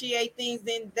appreciate things,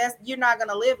 then you're not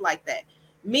gonna live like that.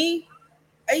 Me,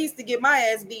 I used to get my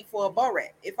ass beat for a bow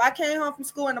rat. If I came home from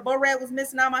school and a bow rat was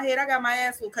missing out my head, I got my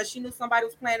ass whooped because she knew somebody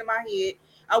was playing in my head.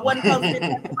 I wasn't supposed to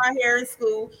touch my hair in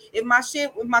school. If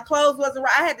my clothes wasn't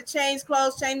right, I had to change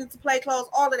clothes, change into play clothes,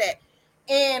 all of that.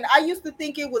 And I used to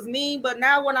think it was mean, but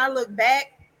now when I look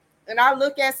back and I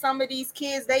look at some of these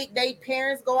kids, they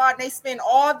parents go out and they spend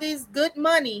all this good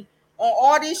money on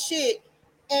all this shit,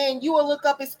 and you will look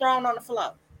up, it's thrown on the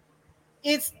floor.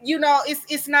 It's, you know,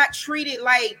 it's not treated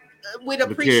like with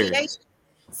appreciation.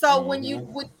 So when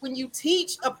you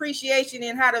teach appreciation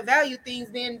and how to value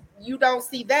things, then you don't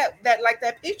see that like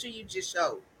that picture you just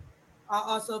showed. I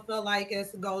also feel like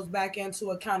it goes back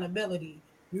into accountability.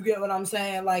 You get what I'm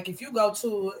saying? Like if you go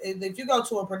to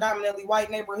a predominantly white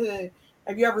neighborhood,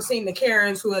 have you ever seen the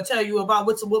Karens who will tell you about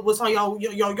what's on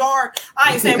your yard?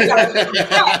 I ain't saying we gotta be like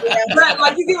that, but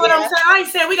like you get what I'm saying. I ain't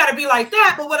saying we gotta be like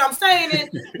that, but what I'm saying is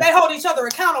they hold each other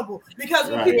accountable because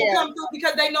when people come through,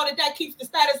 because they know that keeps the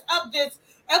status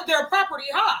of their property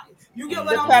high. You get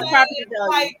what I'm saying?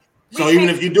 Like So even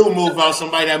if you do move out,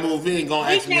 somebody that move in gonna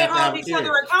actually have to have each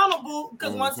other accountable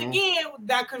because once again,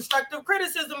 that constructive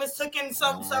criticism is taken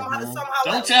somehow.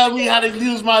 Don't tell me how to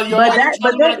use my yard.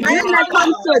 But that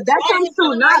comes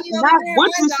to not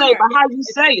what you say, but how you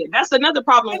say it. That's another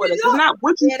problem with us. It's not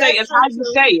what you say, it's how you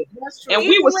say it. And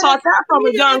we was taught that from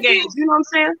a young age. You know what I'm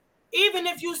saying? Even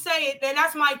if you say it, then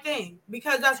that's my thing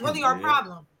because that's really our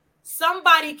problem.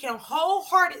 Somebody can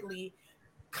wholeheartedly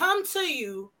come to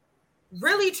you,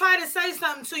 really try to say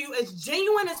something to you as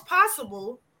genuine as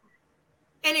possible,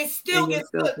 and it still gets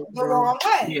took the wrong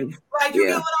way. Yeah. Like, you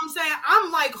get what I'm saying?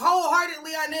 I'm like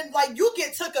wholeheartedly, and then like you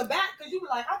get took aback because you be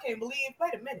like, I can't believe.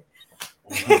 Wait a minute.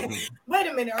 Wait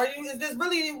a minute. Is this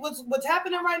really what's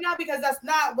happening right now? Because that's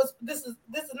not this is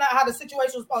not how the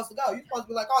situation was supposed to go. You're supposed to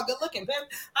be like, oh, good looking, man.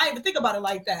 I didn't even think about it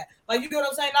like that. Like, you get what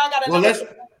I'm saying? Now I gotta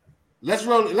Let's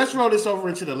roll this over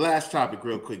into the last topic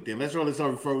real quick then. Let's roll this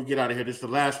over before we get out of here. This is the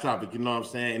last topic, you know what I'm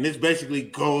saying? And this basically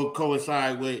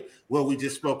coincide with what we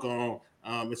just spoke on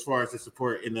as far as the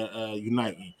support in the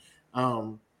Uniting.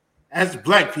 As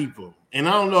Black people, and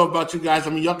I don't know about you guys, I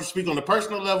mean, y'all can speak on the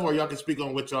personal level or y'all can speak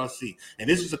on what y'all see. And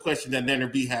this is a question that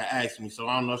Nanner B had asked me, so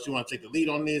I don't know if she want to take the lead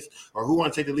on this or who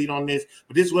want to take the lead on this,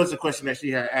 but this was a question that she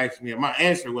had asked me, and my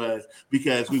answer was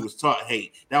because we was taught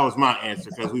hate. That was my answer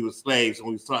because we were slaves and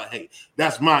we was taught hate.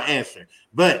 That's my answer.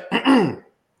 But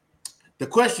the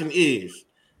question is,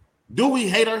 do we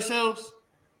hate ourselves?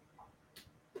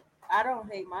 I don't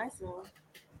hate myself.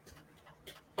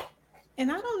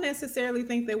 And I don't necessarily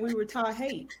think that we were taught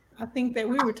hate. I think that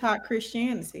we were taught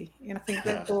Christianity, and I think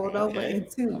that boiled over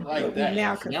into what we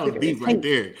now consider right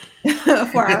there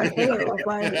for ourselves.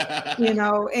 Like, you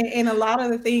know, and a lot of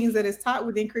the things that is taught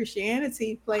within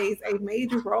Christianity plays a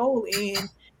major role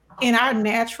in our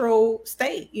natural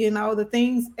state. You know, the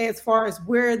things as far as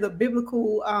where the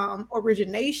biblical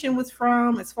origination was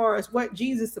from, as far as what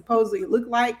Jesus supposedly looked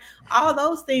like, all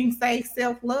those things say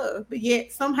self-love, but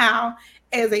yet somehow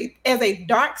as a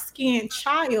dark-skinned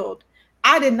child,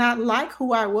 I did not like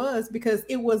who I was because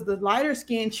it was the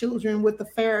lighter-skinned children with the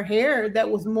fair hair that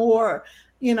was more,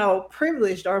 you know,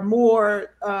 privileged or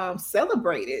more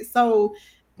celebrated. So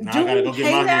do we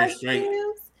hate ourselves?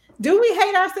 Do we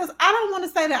hate ourselves? I don't want to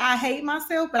say that I hate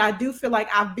myself, but I do feel like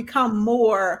I've become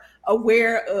more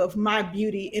aware of my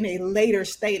beauty in a later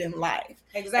state in life.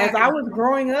 Exactly. As I was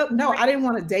growing up, no, I didn't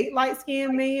want to date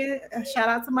light-skinned men. Shout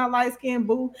out to my light-skinned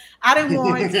boo. I didn't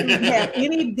want to have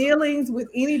any dealings with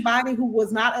anybody who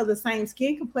was not of the same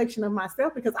skin complexion of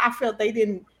myself because I felt they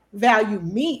didn't value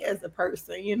me as a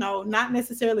person, you know, not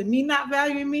necessarily me not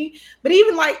valuing me, but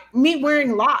even like me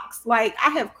wearing locks. Like,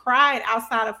 I have cried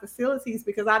outside of facilities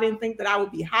because I didn't think that I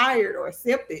would be hired or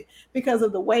accepted because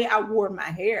of the way I wore my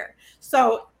hair.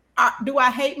 So do I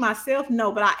hate myself?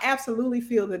 No, but I absolutely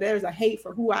feel that there's a hate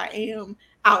for who I am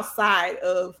outside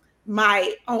of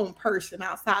my own person,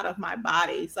 outside of my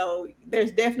body. So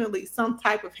there's definitely some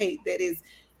type of hate that is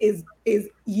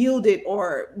yielded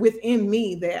or within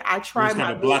me that I try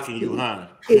my best to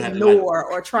ignore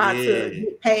or try to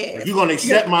get past. If you're gonna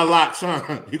accept my locks,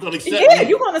 huh? You're gonna accept me.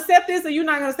 You're gonna accept this or you're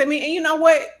not gonna accept me. And you know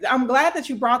what? I'm glad that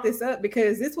you brought this up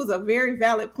because this was a very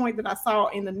valid point that I saw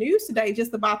in the news today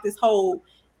just about this whole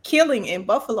killing in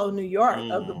Buffalo, New York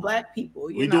of the Black people.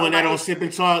 We're doing that on Sip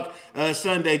and Talk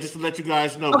Sunday, just to let you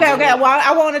guys know. Okay. Well,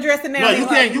 I won't address it now. No, you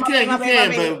can, but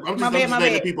I'm just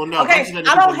letting people know. Okay,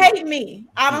 I don't hate me.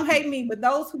 I don't hate me, but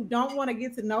those who don't want to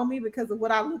get to know me because of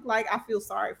what I look like, I feel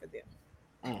sorry for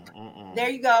them. There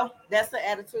you go. That's the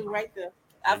attitude right there.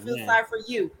 I feel sorry for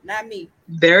you, not me.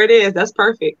 There it is. That's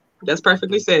perfect. That's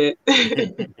perfectly said.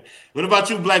 What about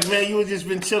you, Black man? You have just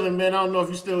been chilling, man. I don't know if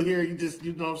you're still here. You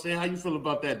know what I'm saying? How you feel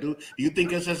about that, dude? Do you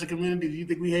think us as a community, do you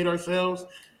think we hate ourselves?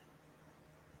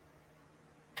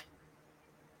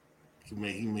 He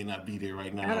may not be there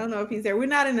right now. I don't know if he's there. We're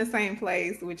not in the same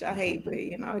place, which I hate, but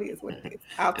you know, it is what it is.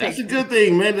 That's a good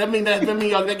thing, man. That mean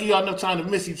y'all give y'all enough time to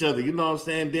miss each other. You know what I'm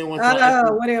saying? Then once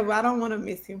whatever. I don't want to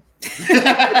miss him.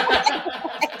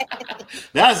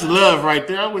 That's love right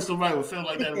there. I wish somebody would feel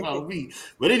like that about me.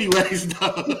 But anyways,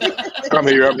 no. I'm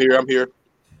here.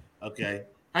 Okay.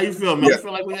 How you feel, man? You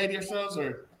feel like we hate ourselves,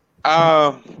 or?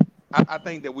 I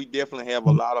think that we definitely have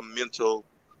a lot of mental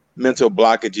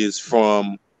blockages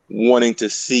from wanting to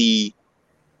see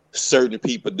certain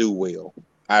people do well.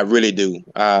 I really do.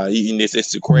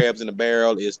 It's the crabs in the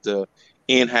barrel. It's the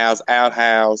in-house,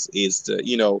 out-house. It's the,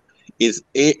 you know, it's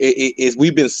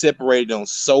we've been separated on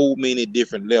so many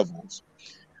different levels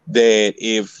that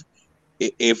if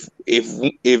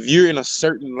you're in a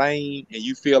certain lane and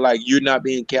you feel like you're not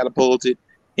being catapulted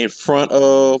in front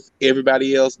of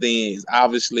everybody else, then it's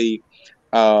obviously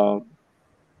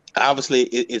obviously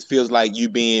it feels like you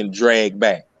being dragged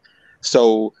back.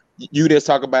 So you just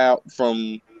talk about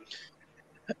from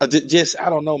just I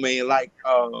don't know, man, like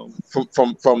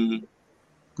from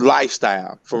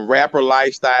lifestyle, from rapper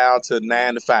lifestyle to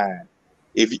 9 to 5.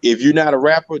 If you're not a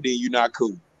rapper, then you're not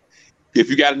cool. If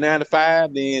you got a 9 to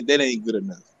 5, then that ain't good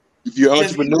enough. If you're an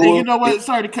entrepreneur, you know what?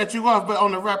 Sorry to cut you off, but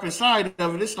on the rapping side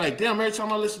of it, it's like, damn, every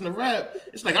time I listen to rap,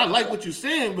 it's like I like what you're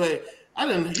saying, but you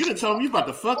didn't tell me you about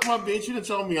to fuck my bitch. You didn't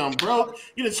tell me I'm broke.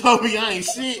 You didn't tell me I ain't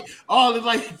shit. All the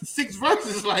like 6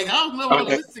 verses, like I don't know what I'm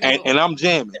listening to. And I'm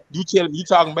jamming. You telling me you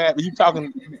talking bad, but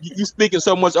you speaking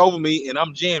so much over me, and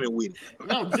I'm jamming with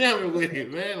it. I'm jamming with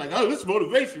it, man. Like, oh, this is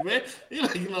motivation, man.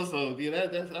 So yeah,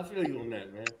 that's I feel you on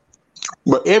that, man.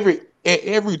 But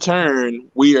every turn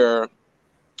we are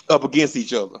up against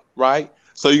each other, right?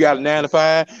 So you got a 9 to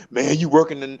 5, man. You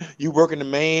working the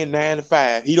man 9 to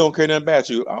 5. He don't care nothing about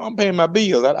you. Oh, I'm paying my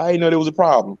bills. I didn't know there was a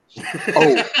problem.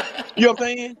 Oh, you know what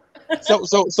I'm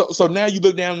saying? So now you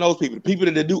look down on those people, the people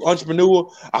that do entrepreneur.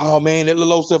 Oh man, that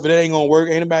little old stuff that ain't gonna work.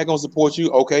 Ain't nobody gonna support you.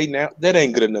 Okay, now that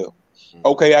ain't good enough.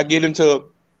 Okay, I get into.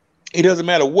 It doesn't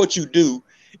matter what you do.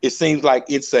 It seems like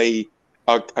it's a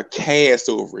cast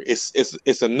over.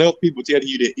 It's enough people telling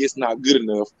you that it's not good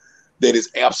enough that it's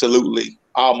absolutely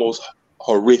almost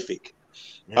horrific.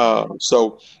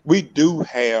 So we do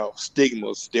have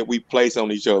stigmas that we place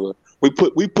on each other.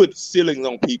 We put ceilings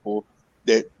on people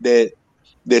that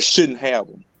shouldn't have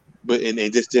them, but and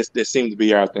it just that seems to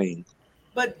be our thing.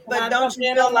 But don't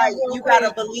you feel like you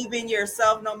gotta believe in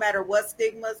yourself no matter what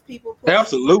stigmas people put?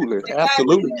 Absolutely.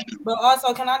 But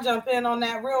also, can I jump in on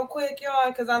that real quick,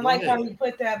 y'all? Because I like how you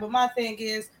put that. But my thing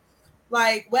is,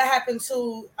 like, what happened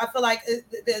to? I feel like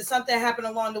there's something happened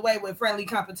along the way with friendly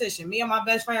competition. Me and my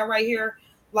best friend right here,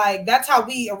 like that's how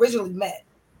we originally met.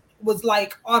 Was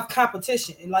like off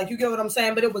competition, like you get what I'm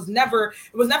saying. But it was never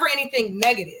anything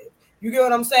negative. You get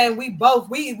what I'm saying? We both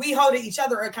we holding each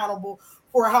other accountable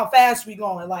for how fast we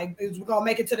going. Like, is we gonna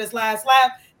make it to this last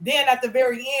lap? Then at the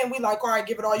very end, we like, all right,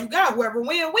 give it all you got. Whoever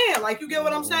win. Like, you get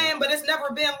what I'm saying? But it's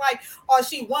never been like, oh,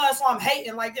 she won, so I'm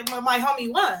hating. Like, my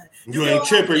homie won. You ain't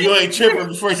chipper. You ain't chipper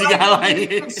before she got like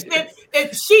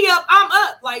if she up, I'm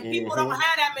up. Like, people don't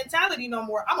have that mentality no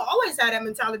more. I'm always had that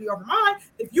mentality over mine.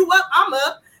 If you up, I'm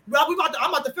up. Well, I'm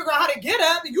about to figure out how to get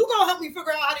up. You gonna help me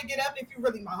figure out how to get up if you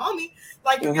really my homie.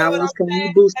 Like, you get what I'm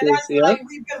saying? And that's like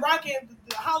we've been rocking.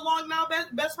 How long now,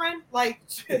 best friend? Like,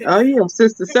 oh yeah,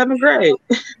 since the 7th grade.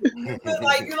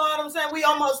 Like, you know what I'm saying? We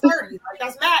almost 30. Like,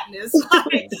 that's madness.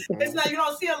 Like, it's not, you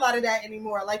don't see a lot of that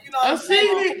anymore. Like, you know, I seen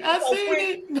it. Like,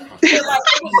 it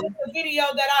was a video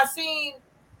that I seen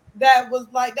that was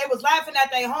like they was laughing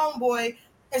at their homeboy.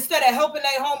 Instead of helping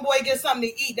their homeboy get something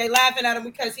to eat, they laughing at him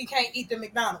because he can't eat the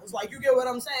McDonald's. Like, you get what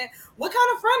I'm saying? What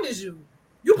kind of friend is you?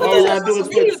 You put this on some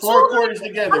media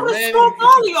together, I'm man.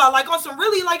 All y'all, like on some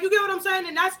really, like, you get what I'm saying?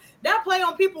 And that play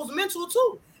on people's mental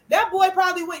too. That boy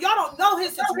probably went. Y'all don't know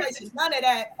his situation. None of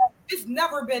that. It's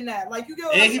never been that. Like, you get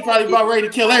what I'm saying? And he probably about ready to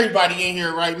kill everybody in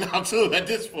here right now too. At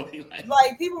this point,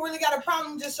 like people really got a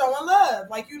problem just showing love.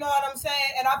 Like, you know what I'm saying?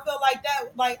 And I feel like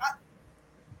that. Like,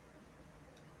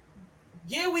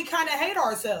 yeah, we kind of hate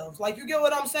ourselves. Like, you get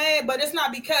what I'm saying? But it's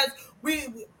not because we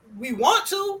want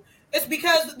to. It's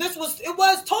because it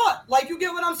was taught. Like, you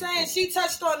get what I'm saying? She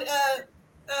touched on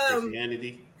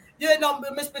Christianity. Yeah, no,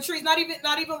 Miss Patrice, not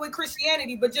even with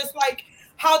Christianity, but just like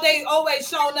how they always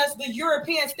shown us the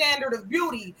European standard of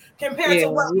beauty compared to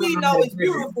what we know is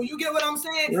beautiful. You get what I'm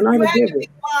saying? You had to be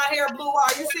blonde hair, blue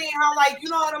eye. You seeing how, like, you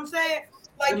know what I'm saying?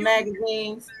 Like, the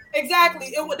magazines.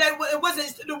 Exactly. There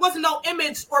wasn't no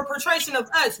image or portrayal of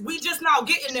us. We just now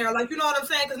getting there. Like, you know what I'm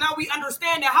saying? Because now we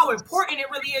understand how important it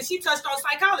really is. She touched on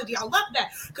psychology. I love that.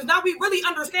 Because now we really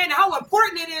understand how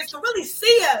important it is to really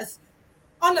see us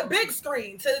on the big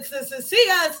screen, to see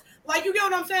us. Like, you get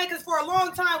what I'm saying? Because for a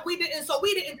long time we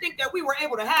didn't think that we were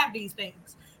able to have these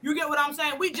things. You get what I'm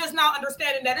saying? We just now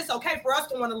understanding that it's okay for us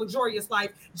to want a luxurious life,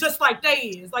 just like they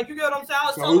is. Like, you get what I'm saying?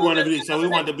 So we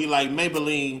want to be like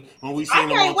Maybelline when we seen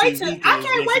them on TV. I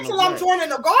can't wait till I'm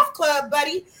joining a golf club,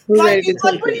 buddy. Like,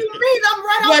 what do you mean? I'm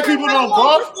right out there. Black people don't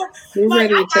golf. Like,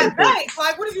 I got banks.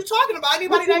 Like, what are you talking about?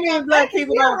 Anybody that got black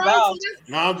people don't golf?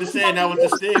 No, I'm just saying that was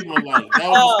the stigma. Like, that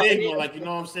was the stigma. Like, you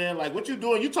know what I'm saying? Like, what you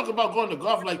doing? You talk about going to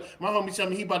golf. Like, my homie told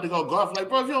me he about to go golf. Like,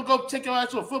 bro, if you don't go take your ass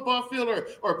to a football field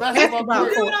or basketball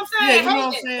field. What I'm saying? Yeah, you know what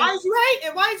I'm saying? Why is you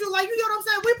hating? Why is you like, you know what I'm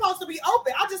saying? We're supposed to be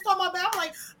open. I just told my bad. I'm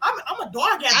like, I'm a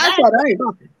dog at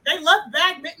badminton. They love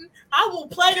badminton. I will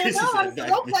play their dogs. So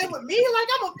don't play with me. Like,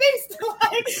 I'm a beast.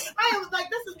 Like, I was like,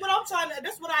 this is what I'm trying to.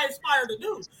 This is what I aspire to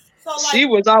do. So like, she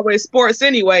was always sports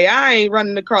anyway. I ain't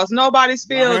running across nobody's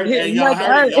field. Y'all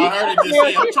heard it. Just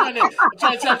say, I'm trying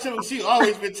to tell Tiffany. She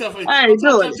always been tough. I ain't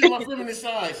doing it. My feminist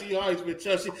side. She always been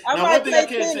tough. Now one thing I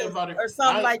can't say about her or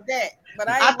something like that. But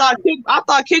I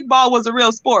thought kickball was a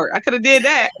real sport. I could have did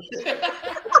that.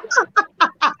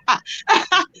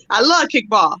 I love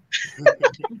kickball.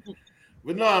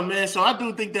 But no, man. So I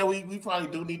do think that we probably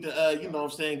do need to, you know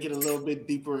what I'm saying, get a little bit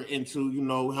deeper into, you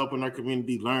know, helping our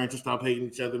community learn to stop hating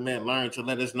each other, man. Learn to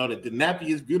let us know that the nappy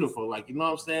is beautiful. Like, you know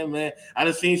what I'm saying, man. I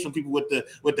done seen some people with the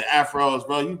afros,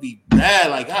 bro. You be bad,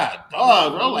 like,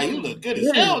 dog, bro. Like, you look good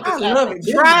as hell. I love it.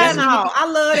 Dry and all.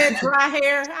 I love that dry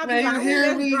hair. I be man, like, you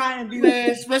hear me,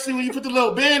 man? Especially when you put the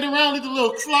little band around it, the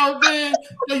little flower band.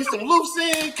 Throw you some loops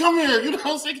in. Come here. You know what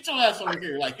I'm saying? Get your ass over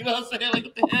here. Like, you know what I'm saying? Like,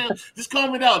 what the hell? Just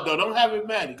calm it out, though. Don't have it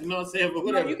mad. You know what I'm saying? But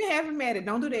whatever. No, you can have it matted.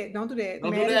 Don't do that. Don't do that.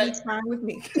 Don't matted do that. is fine with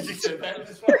me.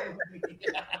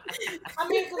 I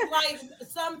mean, cause like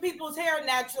some people's hair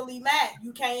naturally matte.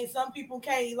 You can't. Some people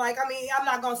can't. Like, I mean, I'm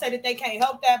not gonna say that they can't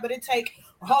help that, but it take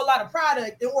a whole lot of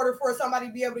product in order for somebody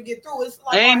to be able to get through. It's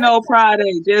like ain't no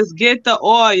product. Just get the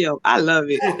oil. I love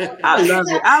it. I love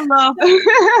it.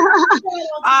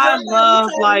 I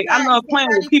love playing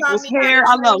with people's hair.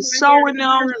 I love showing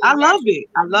them. I love it.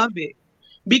 I love it.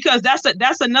 Because that's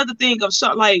another thing of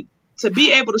show, like to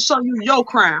be able to show you your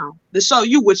crown, to show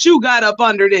you what you got up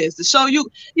under this, to show you,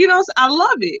 you know, I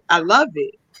love it. I love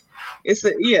it. It's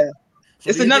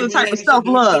another type of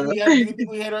self-love. You think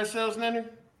we hate ourselves, Nanny?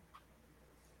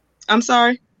 I'm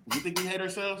sorry? You think we hate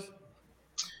ourselves?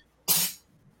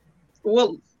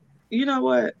 Well, you know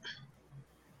what?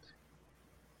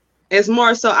 It's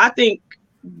more so I think,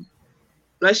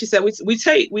 like she said, we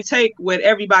take what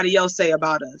everybody else say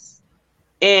about us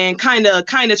and kind of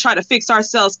try to fix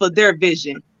ourselves for their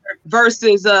vision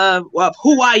versus of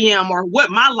who I am or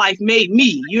what my life made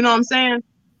me. You know what I'm saying?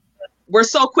 We're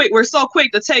so quick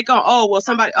to take on,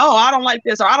 I don't like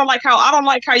this, or I don't like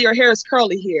how your hair is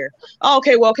curly here.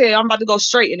 Okay, I'm about to go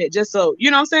straighten it just so, you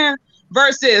know what I'm saying?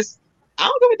 Versus, I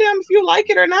don't give a damn if you like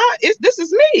it or not. This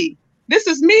is me. This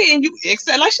is me, and you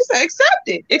accept, like she said, accept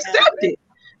it.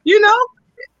 You know?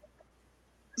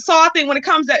 So I think when it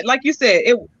comes to, like you said,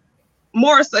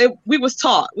 we was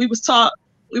taught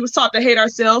to hate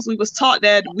ourselves. We was taught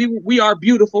that we are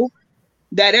beautiful,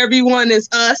 that everyone is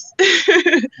us.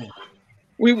 I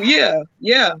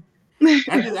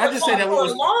just say that for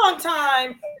a long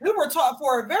time. We were taught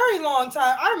for a very long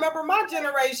time. I remember my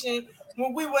generation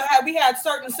when we had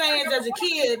certain sayings as a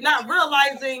kid, not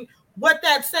realizing what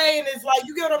that saying is like.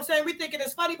 You get what I'm saying? We thinking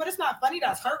it's funny, but it's not funny.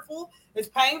 That's hurtful. It's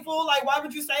painful. Like, why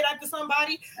would you say that to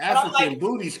somebody? African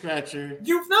booty scratcher.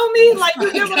 You feel me? Like,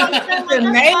 you get what I'm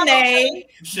saying? Nay,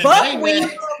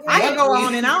 buckwheat. I can go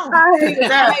on and on. I hate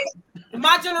that.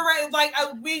 My generation, like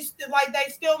they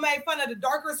still made fun of the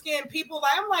darker skinned people.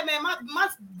 Like, I'm like, man,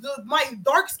 my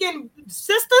dark skinned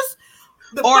sisters.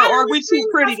 Or we too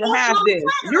pretty to have this.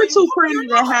 You're too pretty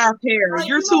to have hair.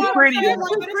 You're too pretty. You're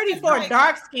too pretty for a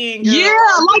dark skin girl. Yeah,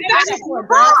 like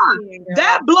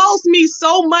that blows me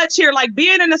so much here. Like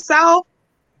being in the South,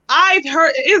 I've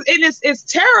heard it's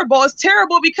terrible. It's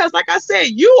terrible because, like I said,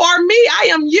 you are me. I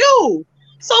am you.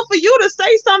 So for you to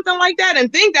say something like that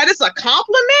and think that it's a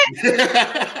compliment, what's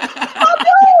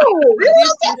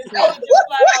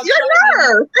your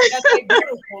nerve? That's like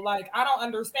beautiful. Like, I don't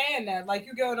understand that. Like,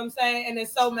 you get what I'm saying? And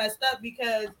it's so messed up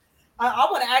because I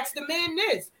want to ask the men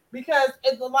this, because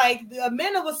it's like the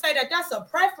men will say that that's a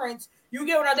preference. You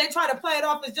get what they try to play it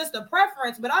off as just a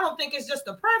preference, but I don't think it's just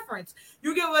a preference.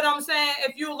 You get what I'm saying?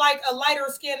 If you like a lighter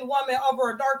skinned woman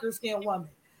over a darker skinned woman,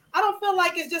 I don't feel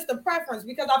like it's just a preference,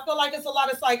 because I feel like it's a lot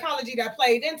of psychology that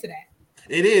played into that.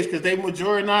 It is, because they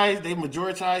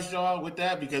majoritize y'all with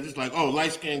that, because it's like, oh,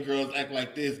 light-skinned girls act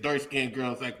like this, dark-skinned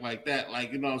girls act like that.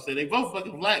 Like, you know what I'm saying? They both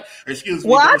fucking black. Or excuse me.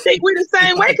 Well, I think we're the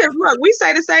same way, because look, we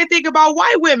say the same thing about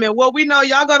white women. Well, we know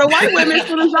y'all go to white women as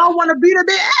soon as y'all want to beat a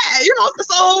bit ass, you know.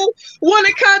 So when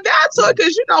it comes down to it,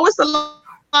 because, you know, it's a lot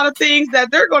of things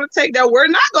that they're going to take that we're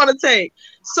not going to take.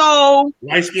 So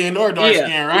light-skinned or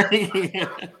dark-skinned,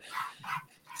 right?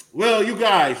 Well, you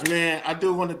guys, man, I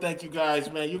do want to thank you guys,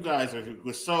 man. You guys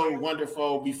were so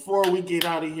wonderful. Before we get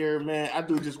out of here, man, I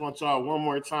do just want y'all one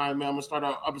more time, man. I'm gonna start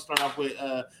off with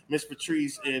Miss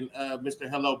Patrice and Mr.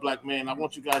 Hello Black Man. I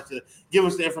want you guys to give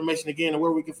us the information again and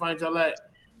where we can find y'all at.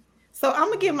 So I'm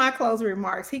gonna give my closing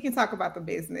remarks. He can talk about the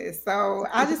business. So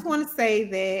I just want to say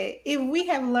that if we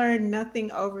have learned nothing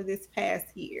over this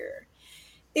past year,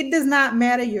 it does not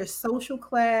matter your social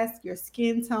class, your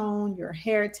skin tone, your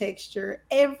hair texture.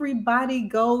 Everybody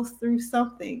goes through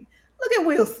something. Look at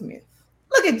Will Smith.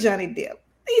 Look at Johnny Depp.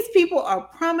 these people are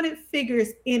prominent figures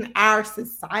in our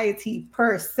society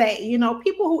per se,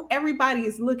 people who everybody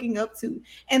is looking up to,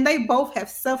 and they both have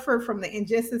suffered from the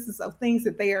injustices of things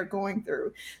that they are going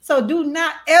through. So do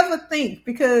not ever think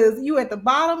because you at the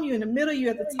bottom, you in the middle, you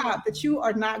at the top, that you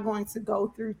are not going to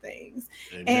go through things.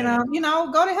 Amen. And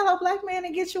go to Hello Black Man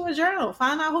and get you a journal.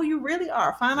 Find out who you really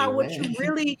are. Find out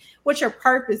what your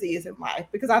purpose is in life,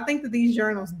 because I think that these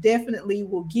journals definitely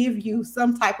will give you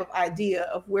some type of idea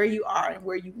of where you are and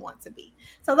where you want to be.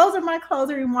 So those are my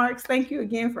closing remarks. Thank you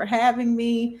again for having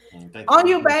me. On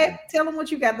your back, tell them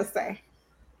what you got to say.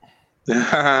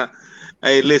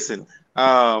 Hey, listen,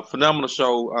 phenomenal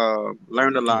show.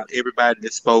 Learned a lot. Everybody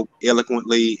that spoke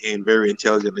eloquently and very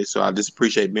intelligently. So I just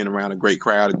appreciate being around a great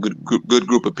crowd, a good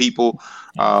group of people.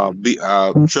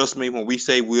 Trust me when we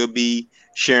say we'll be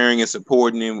sharing and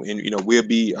supporting, and we'll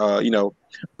be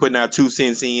putting our 2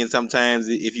 cents in sometimes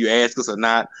if you ask us or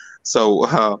not.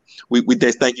 So we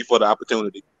just thank you for the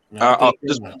opportunity.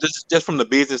 Just from the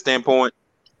business standpoint,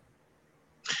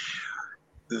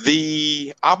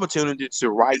 the opportunity to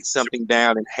write something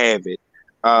down and have it.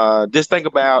 Just think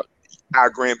about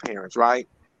our grandparents, right?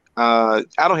 I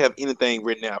don't have anything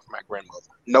written down for my grandmother.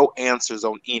 No answers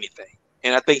on anything.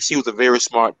 And I think she was a very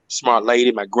smart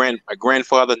lady. My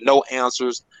grandfather, no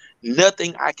answers,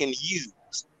 nothing I can use.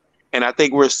 And I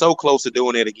think we're so close to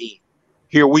doing it again.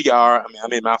 Here we are. I mean,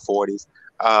 I'm in my 40s.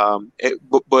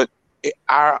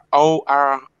 Our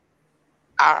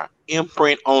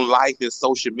imprint on life is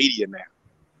social media now.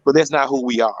 But that's not who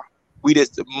we are.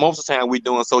 Most of the time we're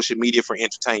doing social media for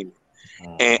entertainment.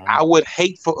 And I would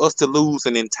hate for us to lose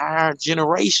an entire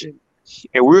generation.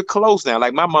 And we're close now.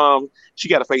 Like my mom, she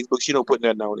got a Facebook. She don't put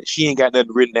nothing on it. She ain't got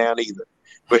nothing written down either.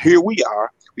 But here we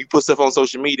are. We put stuff on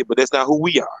social media, but that's not who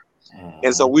we are.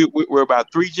 And so we're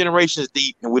about 3 generations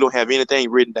deep, and we don't have anything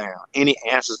written down, any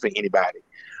answers for anybody.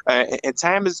 And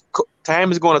time is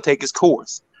going to take its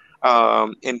course.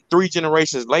 And 3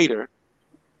 generations later,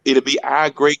 it'll be our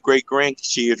great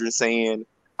grandchildren saying,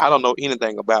 "I don't know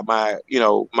anything about my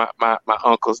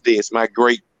uncle's this, my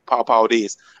great pawpaw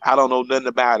this. I don't know nothing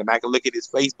about him. I can look at his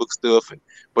Facebook stuff,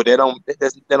 but they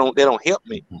don't help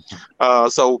me."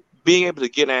 So being able to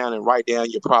get down and write down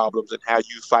your problems and how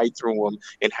you fight through them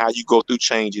and how you go through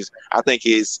changes, I think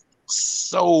is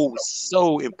so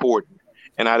important.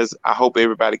 And I hope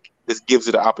everybody just gives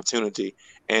it an opportunity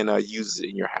and uses it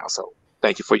in your household.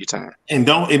 Thank you for your time. And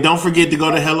don't forget to go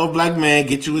to Hello Black Man,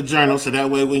 get you a journal, so that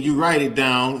way when you write it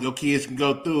down, your kids can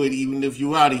go through it. Even if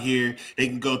you out of here, they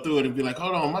can go through it and be like,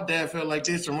 "Hold on, my dad felt like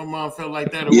this, or my mom felt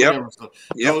like that, or whatever." So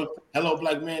go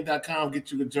helloblackman.com,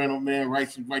 get you a journal, man.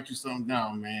 Write you something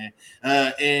down, man.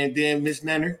 And then Miss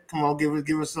Nenner, come on,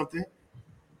 give us something.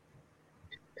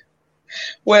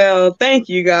 Well, thank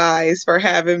you guys for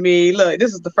having me. Look,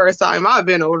 this is the first time I've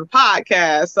been on the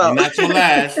podcast, so not your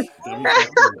last. It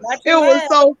was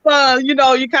so fun.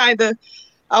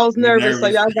 I was nervous, so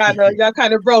y'all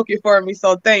kind of broke it for me.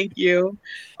 So thank you.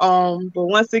 But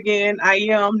once again, I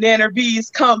am Nanner B's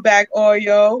comeback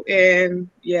oil, and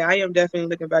yeah, I am definitely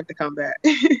looking back to come back.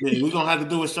 Yeah, we're gonna have to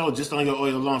do a show just on your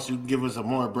oil alone, so you can give us a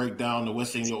more breakdown of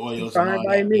what's in your oils. Fine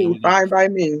by me.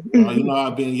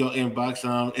 I'll be in your inbox.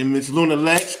 And Miss Luna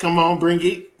Lex, come on, bring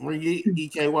it.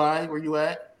 EKY, where you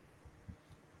at?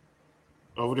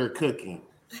 Over there cooking.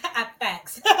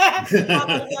 Facts.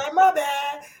 My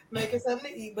bad. Making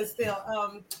something to eat, but still,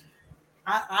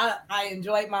 I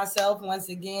enjoyed myself once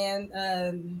again.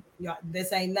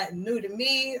 This ain't nothing new to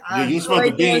me. You're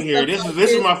supposed to be in here.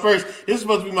 This is my first. This is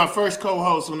supposed to be my first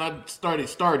co-host when I started.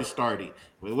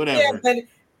 But whatever. Yeah, but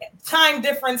time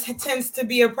difference tends to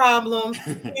be a problem.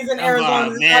 He's in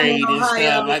Arizona. Married and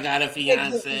stuff. I got a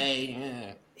fiance.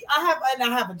 Yeah. I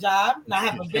have a job, and I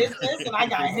have a business, and I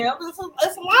got help. It's a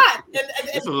lot.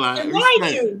 It's a lot.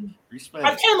 And Respect.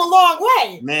 I came a long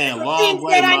way. Man, for long things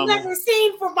way, that Mama. I've never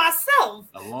seen for myself.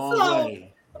 A long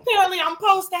way. Apparently, I'm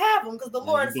supposed to have them because the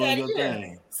Lord said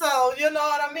it. So, you know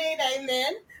what I mean?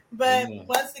 Amen. But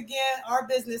once again, our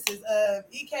business is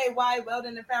EKY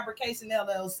Welding and Fabrication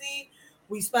LLC.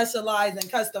 We specialize in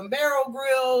custom barrel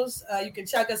grills. You can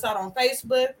check us out on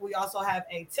Facebook. We also have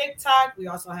a TikTok. We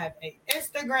also have a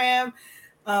Instagram.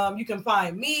 You can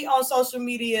find me on social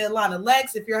media, Lana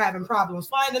Lex. If you're having problems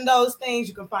finding those things,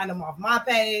 you can find them off my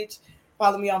page.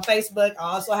 Follow me on Facebook. I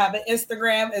also have an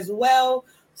Instagram as well.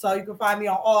 So you can find me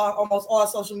on almost all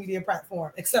social media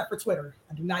platforms except for Twitter.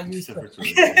 I do not use Twitter.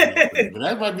 But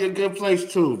that might be a good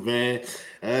place too, man.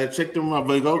 Check them out,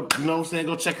 but go, you know what I'm saying?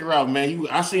 Go check her out, man.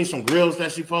 I seen some grills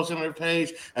that she posted on her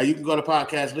page. You can go to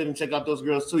Podcast Lit and check out those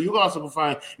girls too. You also can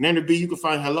find Nanda B. You can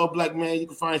find Hello Black Man. You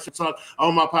can find some talk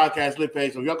on my Podcast Lit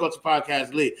page. So if y'all go to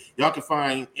Podcast Lit, y'all can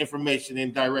find information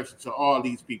and direction to all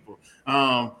these people.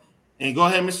 And go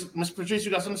ahead, Miss Patrice,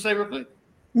 you got something to say real quick?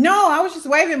 No, I was just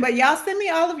waving, but y'all send me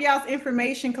all of y'all's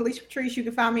information. Kalisha Patrice, you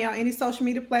can find me on any social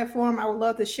media platform. I would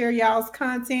love to share y'all's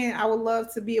content. I would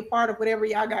love to be a part of whatever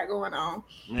y'all got going on.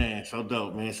 Man, so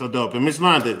dope, man. So dope. And Miss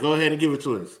Londa, go ahead and give it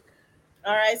to us.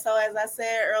 All right, so as I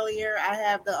said earlier, I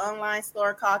have the online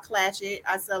store called Clatch It.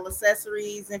 I sell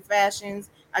accessories and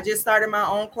fashions. I just started my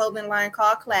own clothing line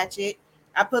called Clatch It.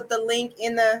 I put the link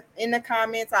in the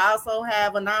comments. I also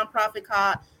have a nonprofit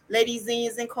called Lady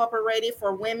Zines Incorporated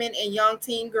for women and young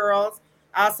teen girls.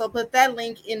 I also put that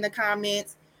link in the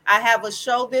comments. I have a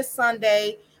show this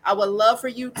Sunday. I would love for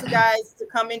you guys to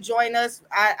come and join us.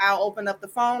 I'll open up the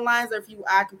phone lines, or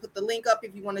I can put the link up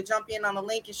if you want to jump in on the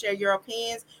link and share your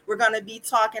opinions. We're going to be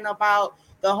talking about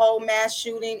the whole mass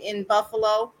shooting in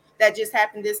Buffalo that just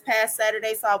happened this past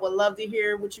Saturday. So I would love to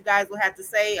hear what you guys will have to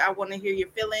say. I want to hear your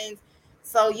feelings.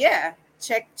 So yeah.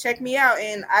 Check me out,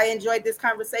 and I enjoyed this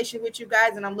conversation with you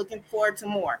guys, and I'm looking forward to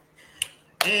more.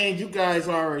 And you guys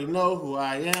already know who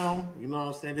I am. You know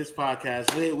what I'm saying? This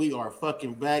podcast lit. We are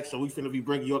fucking back. So we finna be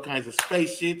bringing you all kinds of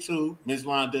space shit too, Miss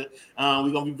Londa. We're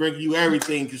going to be bringing you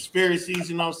everything. Conspiracies,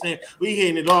 you know what I'm saying? We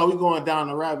hitting it all. We going down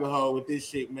the rabbit hole with this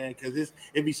shit, man. Because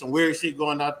it be some weird shit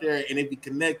going out there, and it be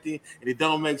connecting, and it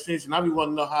don't make sense. And I be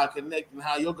wanting to know how it connect and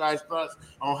how your guys' thoughts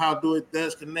on how it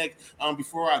does connect.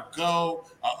 Before I go,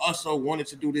 I also wanted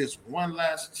to do this one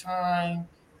last time.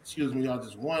 Excuse me, y'all,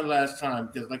 just one last time.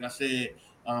 Because like I said,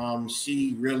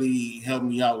 she really helped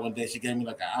me out one day. She gave me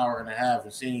like an hour and a half,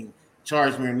 and she didn't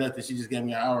charge me or nothing. She just gave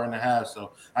me an hour and a half.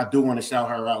 So I do want to shout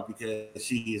her out because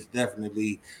she is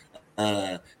definitely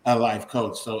a life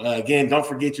coach. So again, don't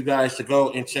forget, you guys, to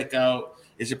go and check out.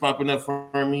 Is it popping up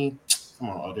for me? Come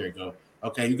on. Oh, there you go.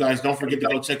 Okay, you guys, don't forget to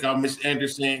go check out Miss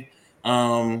Anderson,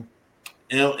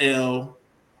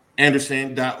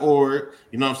 LLAnderson.org.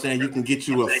 You know what I'm saying? You can get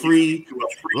you a free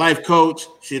life coach.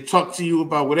 She'll talk to you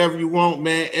about whatever you want,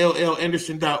 man.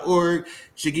 LLAnderson.org.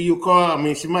 She'll give you a call. I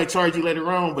mean, she might charge you later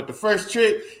on, but the first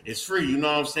trip is free. You know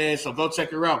what I'm saying? So go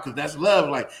check her out, because that's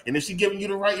love. And if she's giving you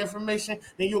the right information,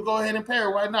 then you'll go ahead and pay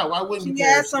her. Why not? Why wouldn't you? She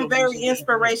has some very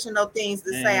inspirational things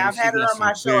to say. I've had her on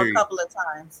my show a couple of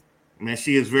times. Man,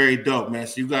 she is very dope, man.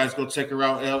 So you guys go check her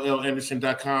out,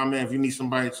 LLAnderson.com, man, if you need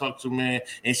somebody to talk to, man.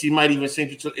 And she might even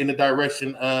send you in the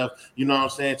direction of, you know what I'm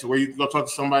saying, to where you can go talk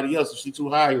to somebody else if she's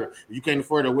too high or if you can't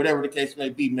afford it or whatever the case may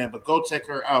be, man. But go check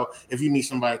her out if you need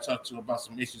somebody to talk to about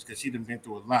some issues, because she's been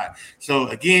through a lot. So,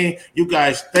 again, you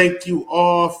guys, thank you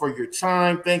all for your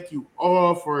time. Thank you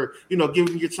all for,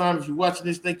 giving your time. If you're watching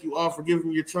this, thank you all for giving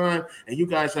me your time. And you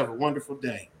guys have a wonderful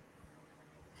day.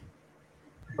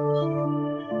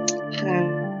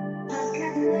 Okay.